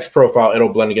DVLOP X profile, it'll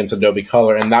blend against Adobe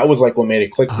Color, and that was what made it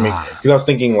click to me because I was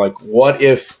thinking what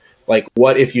if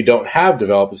you don't have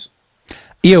DVLOP?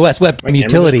 EOS webcam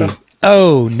utility.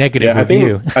 Oh, negative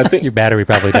review. I think your battery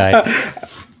probably died.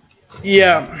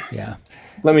 Yeah.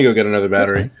 Let me go get another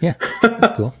battery. Yeah,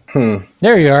 that's cool.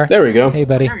 There you are. There we go. Hey,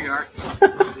 buddy. There you are.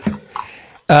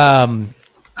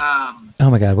 Oh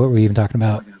my God, what were we even talking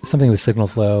about? Something with signal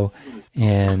flow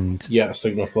and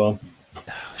signal flow. Oh,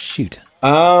 shoot.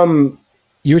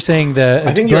 You were saying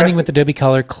blending with Adobe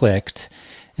Color clicked,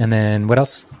 and then what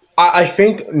else? I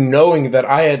think knowing that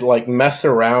I had messed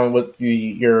around with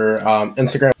your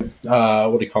Instagram,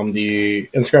 what do you call them? The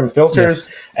Instagram filters,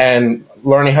 and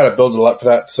learning how to build a LUT for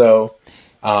that. So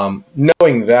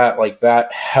knowing that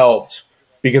that helped.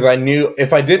 Because I knew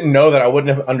if I didn't know that, I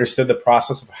wouldn't have understood the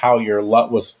process of how your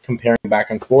LUT was comparing back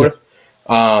and forth.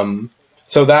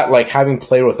 So that having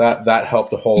played with that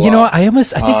helped a whole lot. I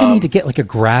think I need to get a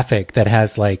graphic that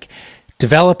has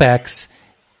DVLOP X,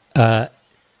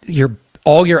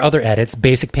 all your other edits,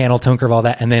 basic panel, tone curve, all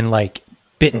that, and then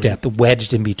bit depth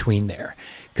wedged in between there.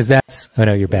 Because that's,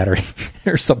 your battery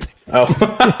or something. Oh,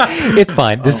 it's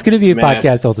fine. This is going to be a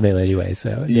podcast ultimately anyway,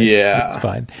 so it's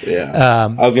fine. Yeah.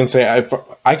 I was going to say,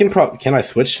 I can can I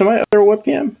switch to my other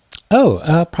webcam?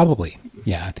 Oh, probably.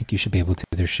 Yeah, I think you should be able to.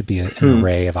 There should be an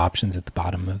array of options at the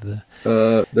bottom of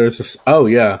the. There's this. Oh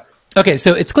yeah. Okay,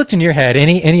 so it's clicked in your head.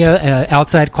 Any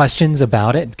outside questions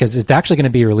about it? Because it's actually going to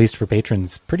be released for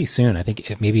patrons pretty soon. I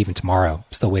think maybe even tomorrow. I'm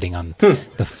still waiting on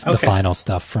the final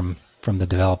stuff from from the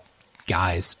develop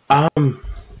guys?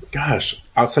 Gosh,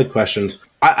 outside questions.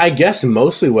 I guess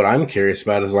mostly what I'm curious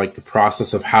about is like the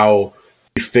process of how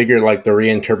you figure like the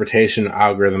reinterpretation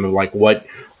algorithm of like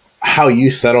how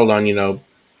you settled on,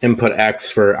 input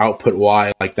X for output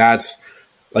Y. Like that,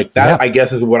 yeah. I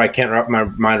guess is what I can't wrap my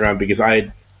mind around because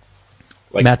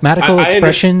mathematical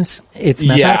expressions. It's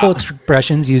mathematical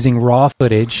expressions using raw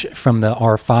footage from the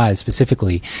R5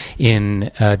 specifically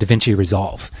in DaVinci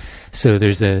Resolve. So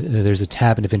there's a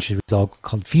tab in DaVinci Resolve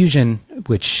called Fusion,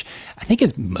 which I think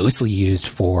is mostly used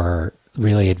for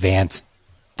really advanced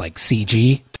like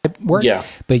CG type work. Yeah.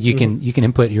 But you can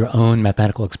input your own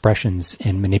mathematical expressions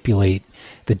and manipulate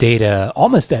the data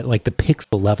almost at like the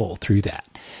pixel level through that.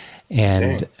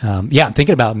 And I'm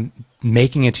thinking about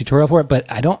making a tutorial for it,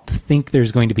 but I don't think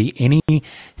there's going to be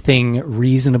anything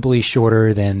reasonably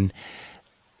shorter than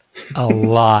a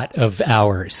lot of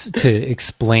hours to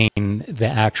explain the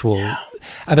actual.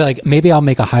 I'd be like, maybe I'll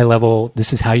make a high level,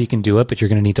 this is how you can do it, but you're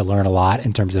going to need to learn a lot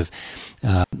in terms of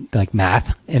like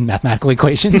math and mathematical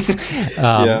equations.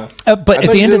 But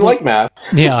at the end of like math.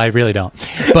 Yeah, I really don't.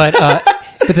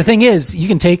 But the thing is, you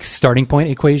can take starting point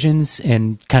equations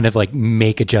and kind of like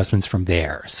make adjustments from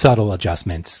there, subtle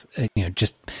adjustments,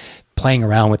 just playing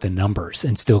around with the numbers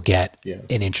and still get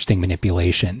an interesting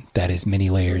manipulation that is many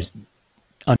layers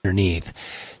underneath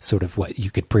sort of what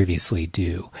you could previously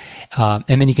do. And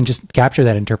then you can just capture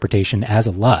that interpretation as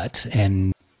a LUT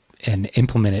and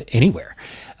implement it anywhere.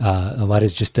 A LUT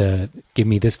is just give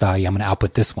me this value, I'm going to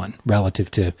output this one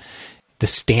relative to the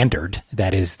standard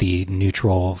that is the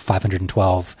neutral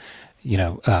 512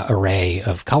 array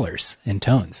of colors and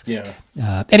tones.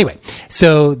 Anyway,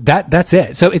 so that's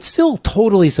it. So it's still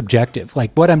totally subjective.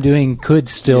 Like what I'm doing could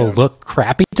still look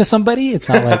crappy to somebody. It's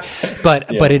not like,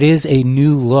 but it is a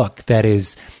new look that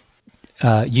is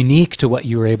unique to what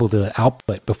you were able to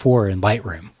output before in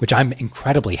Lightroom, which I'm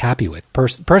incredibly happy with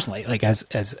personally, like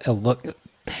as a look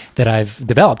that I've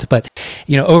developed. But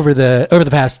over the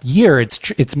past year,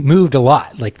 it's moved a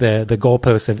lot. Like the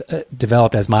goalposts have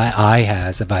developed as my eye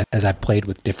has, as I've played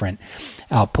with different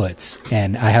outputs.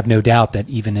 And I have no doubt that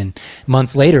even in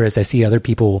months later, as I see other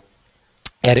people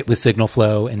edit with signal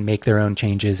flow and make their own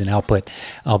changes and output,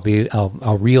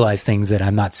 I'll realize things that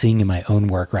I'm not seeing in my own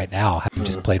work right now, having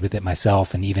just played with it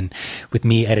myself, and even with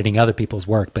me editing other people's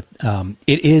work. But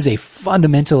it is a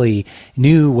fundamentally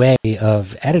new way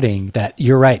of editing that,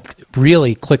 you're right,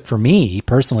 really clicked for me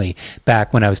personally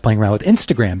back when I was playing around with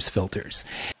Instagram's filters.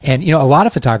 And a lot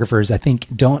of photographers, I think,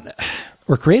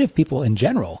 or creative people in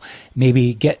general,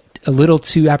 maybe get a little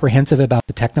too apprehensive about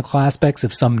the technical aspects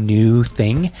of some new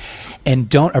thing and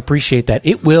don't appreciate that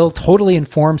it will totally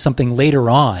inform something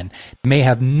later on. It may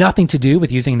have nothing to do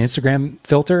with using an Instagram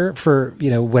filter for,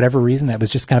 whatever reason. That was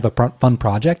just kind of a fun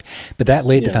project, but that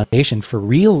laid the foundation for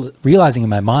realizing in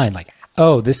my mind, like,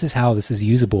 oh, this is how this is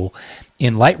usable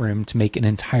in Lightroom to make an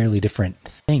entirely different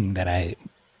thing that I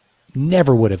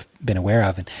never would have been aware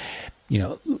of. And,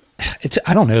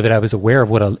 I don't know that I was aware of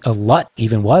what a LUT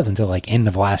even was until like end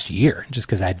of last year, just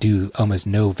because I do almost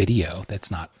no video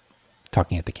that's not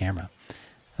talking at the camera.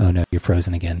 Oh no, you're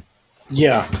frozen again.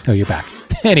 Yeah. Oh, you're back.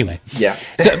 Anyway. Yeah.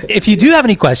 So if you do have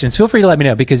any questions, feel free to let me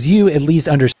know, because you at least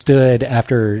understood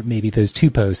after maybe those two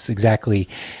posts exactly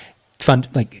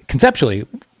conceptually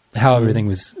how everything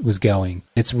was going.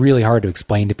 It's really hard to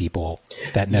explain to people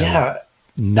that know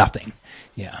nothing.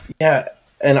 Yeah. Yeah.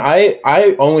 And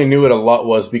I only knew what a LUT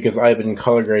was because I had been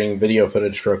color grading video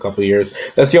footage for a couple of years.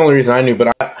 That's the only reason I knew.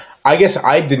 But I guess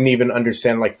I didn't even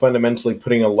understand, like, fundamentally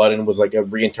putting a LUT in was like a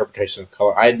reinterpretation of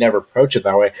color. I had never approached it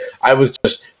that way. I was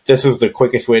just, this is the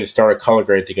quickest way to start a color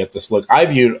grade to get this look. I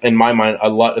viewed, in my mind, a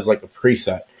LUT as like a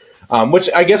preset, which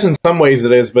I guess in some ways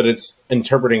it is, but it's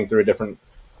interpreting through a different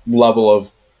level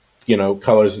of,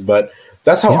 colors. But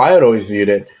that's how I had always viewed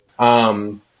it.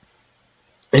 And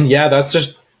that's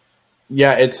just...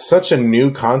 Yeah, it's such a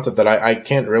new concept that I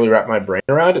can't really wrap my brain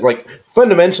around it. Like,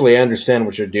 fundamentally, I understand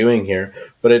what you're doing here,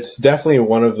 but it's definitely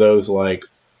one of those, like,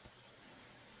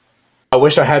 I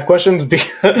wish I had questions, but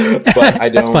I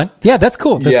don't. That's fun. Yeah, that's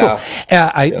cool. That's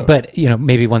cool. But,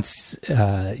 maybe once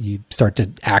you start to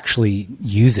actually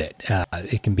use it,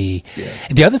 it can be... Yeah.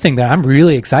 The other thing that I'm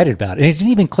really excited about, and it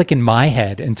didn't even click in my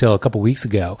head until a couple weeks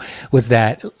ago, was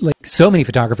that like so many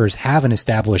photographers have an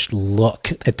established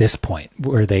look at this point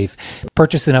where they've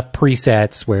purchased enough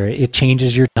presets where it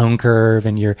changes your tone curve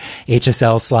and your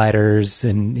HSL sliders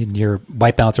and your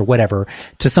white balance or whatever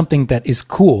to something that is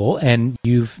cool, and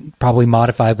you've probably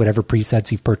modified whatever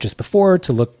presets you've purchased before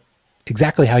to look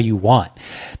exactly how you want.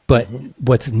 But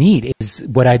what's neat is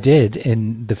what I did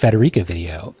in the Federica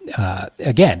video.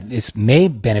 Again, this may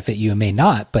benefit you and may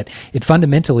not, but it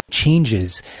fundamentally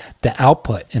changes the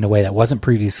output in a way that wasn't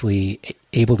previously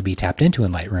able to be tapped into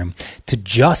in Lightroom,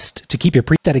 to keep your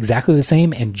preset exactly the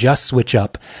same and just switch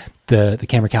up the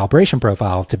camera calibration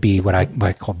profile to be what I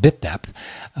call bit depth.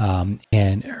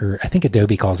 Or I think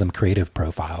Adobe calls them creative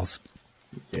profiles.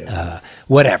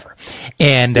 Whatever.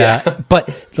 And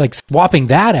but like swapping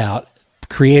that out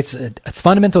creates a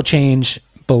fundamental change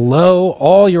below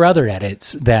all your other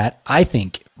edits that I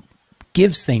think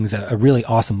gives things a really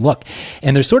awesome look.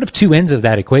 And there's sort of two ends of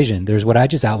that equation. There's what I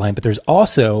just outlined, but there's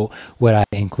also what I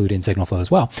include in Signal Flow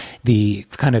as well. The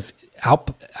kind of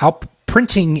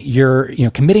printing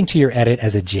committing to your edit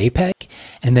as a JPEG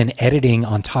and then editing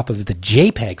on top of the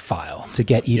JPEG file to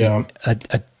get even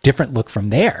a different look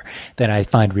from there that I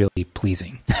find really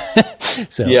pleasing.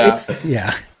 So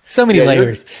so many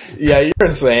layers. You're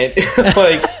insane.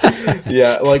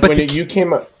 Like when you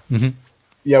came up.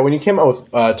 When you came out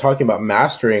with talking about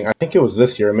mastering, I think it was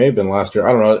this year, it may have been last year,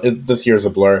 I don't know, this year is a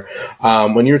blur.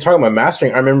 When you were talking about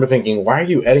mastering, I remember thinking, why are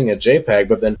you editing a JPEG?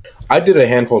 But then I did a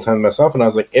handful of times myself, and I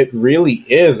was like, it really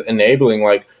is enabling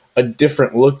like a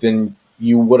different look than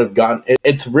you would have gotten.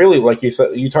 It's really, like you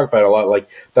said, you talk about it a lot, like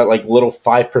that like little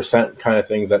 5% kind of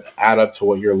things that add up to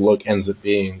what your look ends up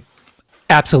being.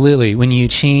 Absolutely. When you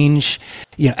change,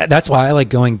 that's why I like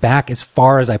going back as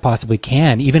far as I possibly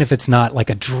can, even if it's not like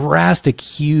a drastic,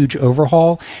 huge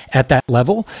overhaul at that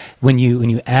level. When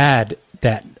you add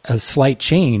that a slight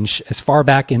change as far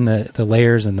back in the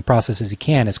layers and the process as you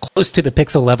can, as close to the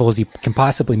pixel level as you can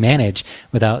possibly manage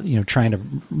without, trying to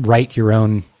write your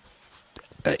own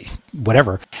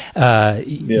whatever.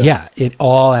 It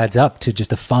all adds up to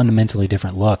just a fundamentally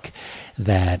different look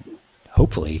that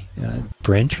hopefully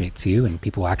differentiates you and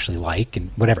people actually like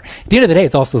and whatever. At the end of the day,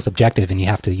 it's also subjective, and you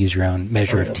have to use your own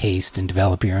measure of taste and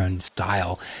develop your own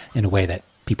style in a way that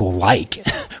people like,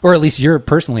 or at least you're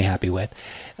personally happy with.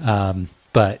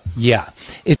 But yeah,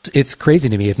 it's crazy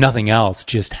to me, if nothing else,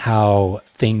 just how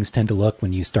things tend to look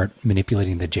when you start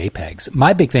manipulating the JPEGs.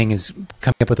 My big thing is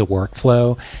coming up with a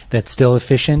workflow that's still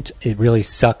efficient. It really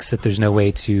sucks that there's no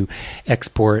way to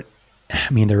export. I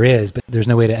mean, there is, but there's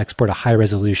no way to export a high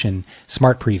resolution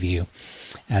smart preview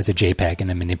as a JPEG and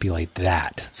then manipulate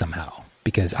that somehow,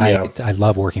 because I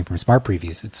love working from smart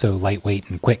previews. It's so lightweight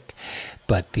and quick,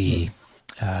 but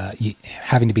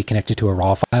having to be connected to a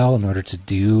RAW file in order to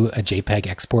do a JPEG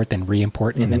export, then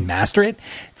re-import and then master it,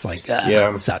 it's like,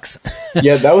 it sucks.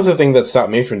 That was the thing that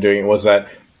stopped me from doing it, was that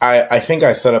I think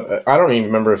I set up, I don't even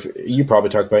remember if you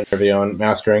probably talked about in your video on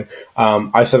mastering.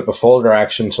 I set up a folder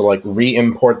action to like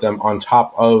re-import them on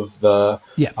top of the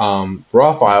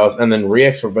RAW files and then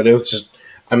re-export. But it was just,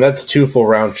 that's 2 full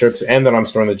round trips. And then I'm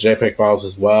storing the JPEG files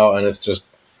as well. And it's just,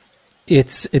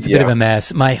 it's a bit of a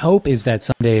mess. My hope is that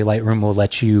someday Lightroom will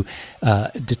let you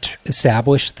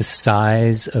establish the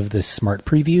size of the smart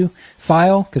preview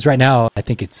file. Because right now, I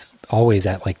think it's always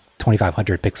at like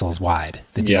 2,500 pixels wide,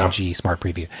 the DNG smart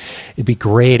preview. It'd be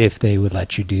great if they would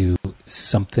let you do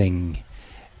something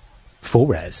full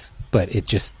res, but it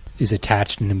just is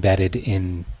attached and embedded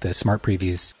in the smart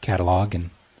previews catalog. And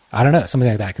I don't know, something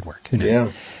like that could work. Who knows?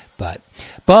 Yeah.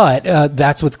 But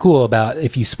that's what's cool about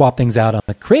if you swap things out on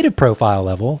the creative profile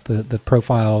level, the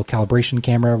profile calibration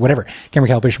camera, whatever, camera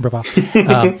calibration profile,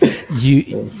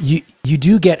 you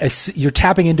do get you're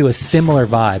tapping into a similar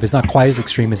vibe. It's not quite as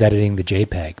extreme as editing the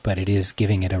JPEG, but it is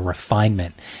giving it a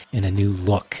refinement and a new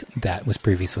look that was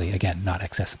previously, again, not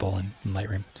accessible in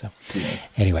Lightroom. So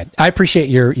anyway, I appreciate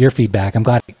your feedback. I'm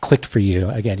glad it clicked for you.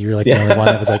 Again, you were like the only one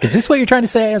that was like, is this what you're trying to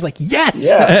say? I was like, yes.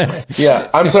 Yeah.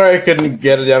 I'm sorry I couldn't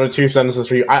get it down to 2 sentences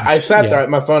for you. I sat there at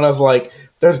my phone. I was like,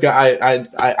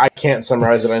 I can't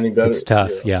summarize it any better. It's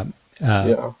tough.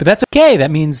 But that's okay. That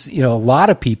means, a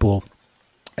lot of people,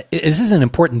 this is an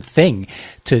important thing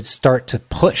to start to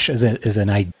push as an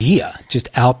idea just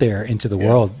out there into the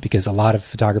world, because a lot of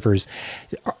photographers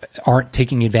aren't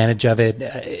taking advantage of it.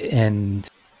 And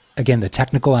again, the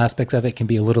technical aspects of it can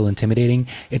be a little intimidating.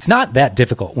 It's not that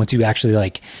difficult once you actually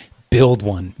like build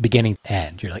one beginning to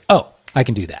end. You're like, oh, I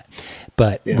can do that.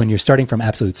 But when you're starting from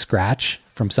absolute scratch,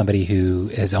 from somebody who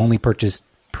has only purchased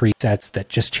presets that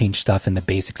just change stuff in the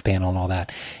basics panel and all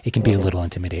that, it can be a little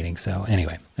intimidating. So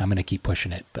anyway, I'm going to keep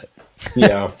pushing it. But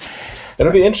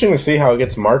it'll be interesting to see how it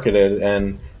gets marketed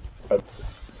and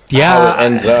how it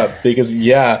ends up, because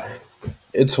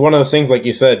it's one of those things, like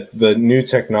you said, the new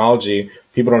technology,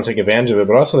 people don't take advantage of it,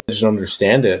 but also they just don't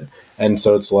understand it. And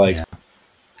so it's like,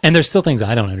 And there's still things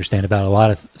I don't understand about a lot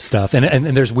of stuff.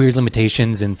 And there's weird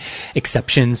limitations and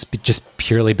exceptions just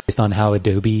purely based on how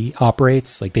Adobe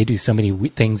operates. Like they do so many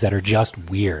things that are just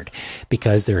weird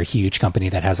because they're a huge company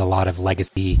that has a lot of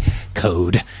legacy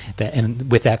code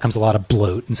and with that comes a lot of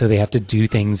bloat. And so they have to do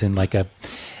things in like a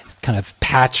kind of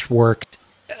patchworked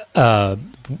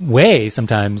way.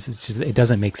 Sometimes it's just, it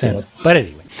doesn't make sense. Yeah. But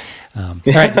anyway. All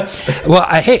right. Well,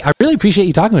 I really appreciate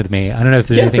you talking with me. I don't know if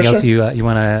there's anything else you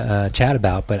want to chat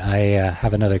about, but I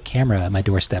have another camera at my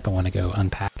doorstep I want to go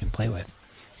unpack and play with.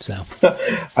 So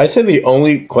I'd say the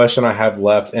only question I have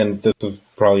left, and this is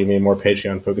probably maybe a more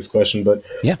Patreon focused question, but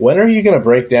when are you going to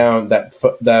break down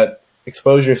that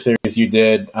exposure series you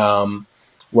did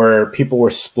where people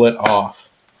were split off?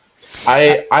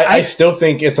 I still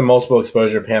think it's a multiple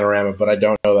exposure panorama, but I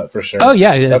don't know that for sure. Oh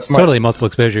yeah, that's totally multiple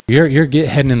exposure. You're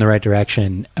heading in the right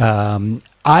direction. I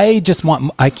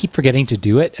keep forgetting to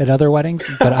do it at other weddings,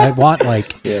 but I want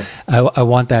I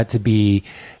want that to be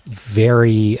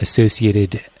very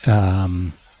associated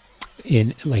I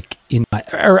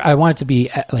want it to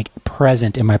be like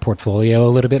present in my portfolio a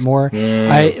little bit more.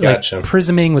 Gotcha. Like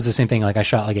prisming was the same thing. Like I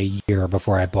shot like a year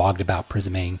before I blogged about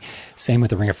prisming. Same with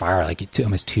the Ring of Fire, like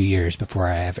almost 2 years before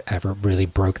I ever really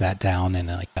broke that down and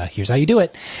here's how you do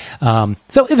it.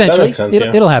 So eventually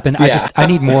it'll happen. Yeah. I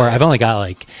need more. I've only got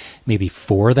like maybe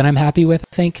 4 that I'm happy with,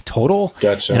 I think, total.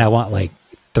 Gotcha. And I want like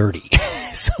 30.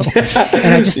 So,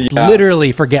 and I just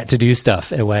literally forget to do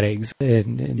stuff at weddings. But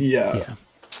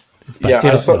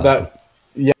I saw that.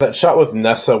 Yeah, that shot with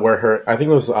Nessa where I think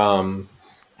it was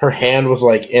her hand was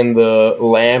like in the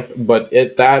lamp, but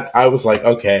I was like,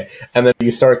 okay. And then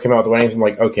you started coming out with the weddings. I'm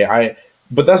like, okay,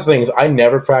 but that's the thing is I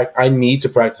never practice. I need to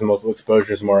practice multiple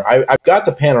exposures more. I've got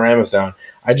the panoramas down.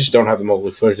 I just don't have the multiple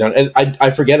exposures down. And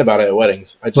I forget about it at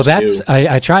weddings. I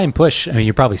try and push. I mean,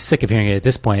 you're probably sick of hearing it at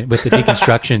this point with the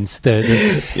deconstructions.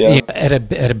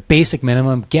 At a basic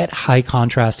minimum, get high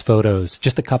contrast photos,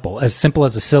 just a couple, as simple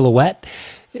as a silhouette,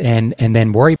 and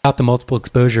then worry about the multiple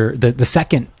exposure, the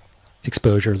second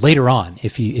exposure later on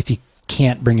if you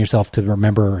can't bring yourself to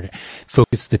remember or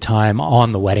focus the time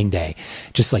on the wedding day.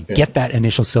 Just get that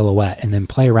initial silhouette and then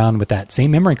play around with that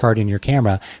same memory card in your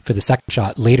camera for the second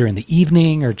shot later in the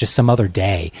evening or just some other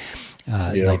day.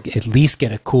 Like at least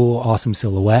get a cool, awesome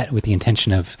silhouette with the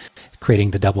intention of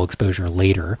creating the double exposure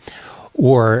later,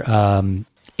 or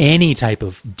any type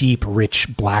of deep, rich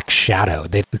black shadow.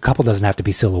 The couple doesn't have to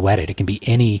be silhouetted. It can be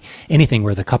anything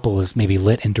where the couple is maybe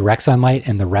lit in direct sunlight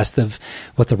and the rest of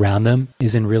what's around them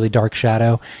is in really dark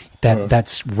shadow.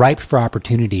 That's ripe for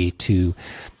opportunity to,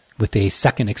 with a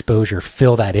second exposure,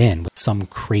 fill that in with some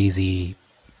crazy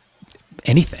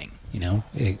anything.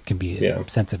 It can be a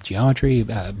sense of geometry.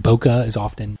 Bokeh is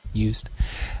often used,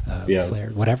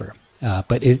 flare, whatever.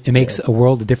 But it makes a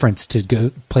world of difference to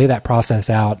go play that process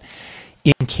out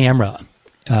in camera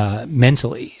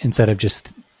mentally instead of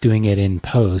just doing it in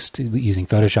post using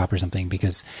Photoshop or something,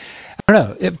 because I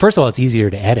don't know, first of all, it's easier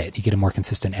to edit. You get a more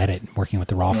consistent edit working with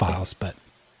the raw files. But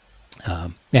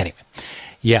anyway,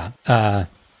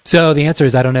 so the answer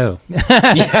is I don't know.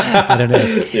 I don't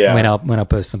know when I'll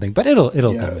post something, but it'll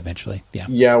come eventually.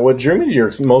 What drew me to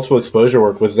your multiple exposure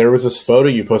work was there was this photo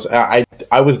you posted.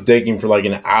 I was digging for like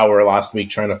an hour last week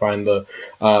trying to find the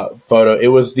photo. It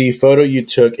was the photo you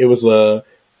took. It was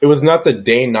not the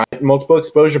day and night multiple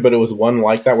exposure, but it was one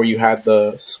like that where you had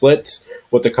the slits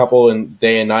with the couple in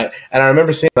day and night. And I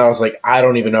remember seeing that, I was like, I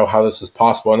don't even know how this is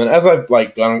possible. And then as I've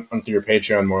gone through your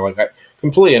Patreon more, I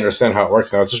completely understand how it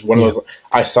works now. It's just one of those.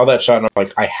 I saw that shot and I'm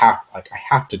like, I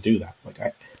have to do that.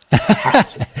 I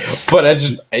have to. But I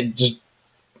just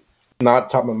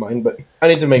not top of my mind. But I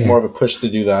need to make more of a push to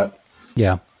do that.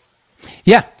 Yeah,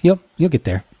 you'll get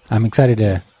there. I'm excited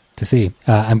to see.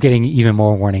 I'm getting even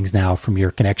more warnings now from your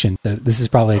connection. So this is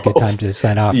probably a good time to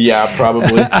sign off. Yeah,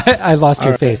 probably. I lost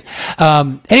your face.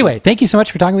 Anyway, thank you so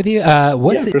much for talking with you.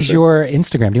 What is your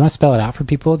Instagram? Do you want to spell it out for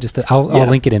people? I'll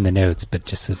link it in the notes, but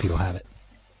just so people have it.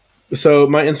 So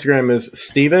my Instagram is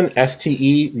Steven,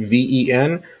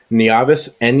 Steven, Neaves,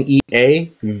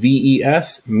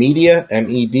 Neaves, Media,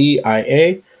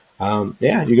 Media.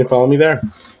 You can follow me there.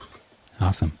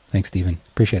 Awesome. Thanks, Steven.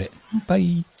 Appreciate it.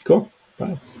 Bye. Cool.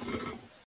 Bye.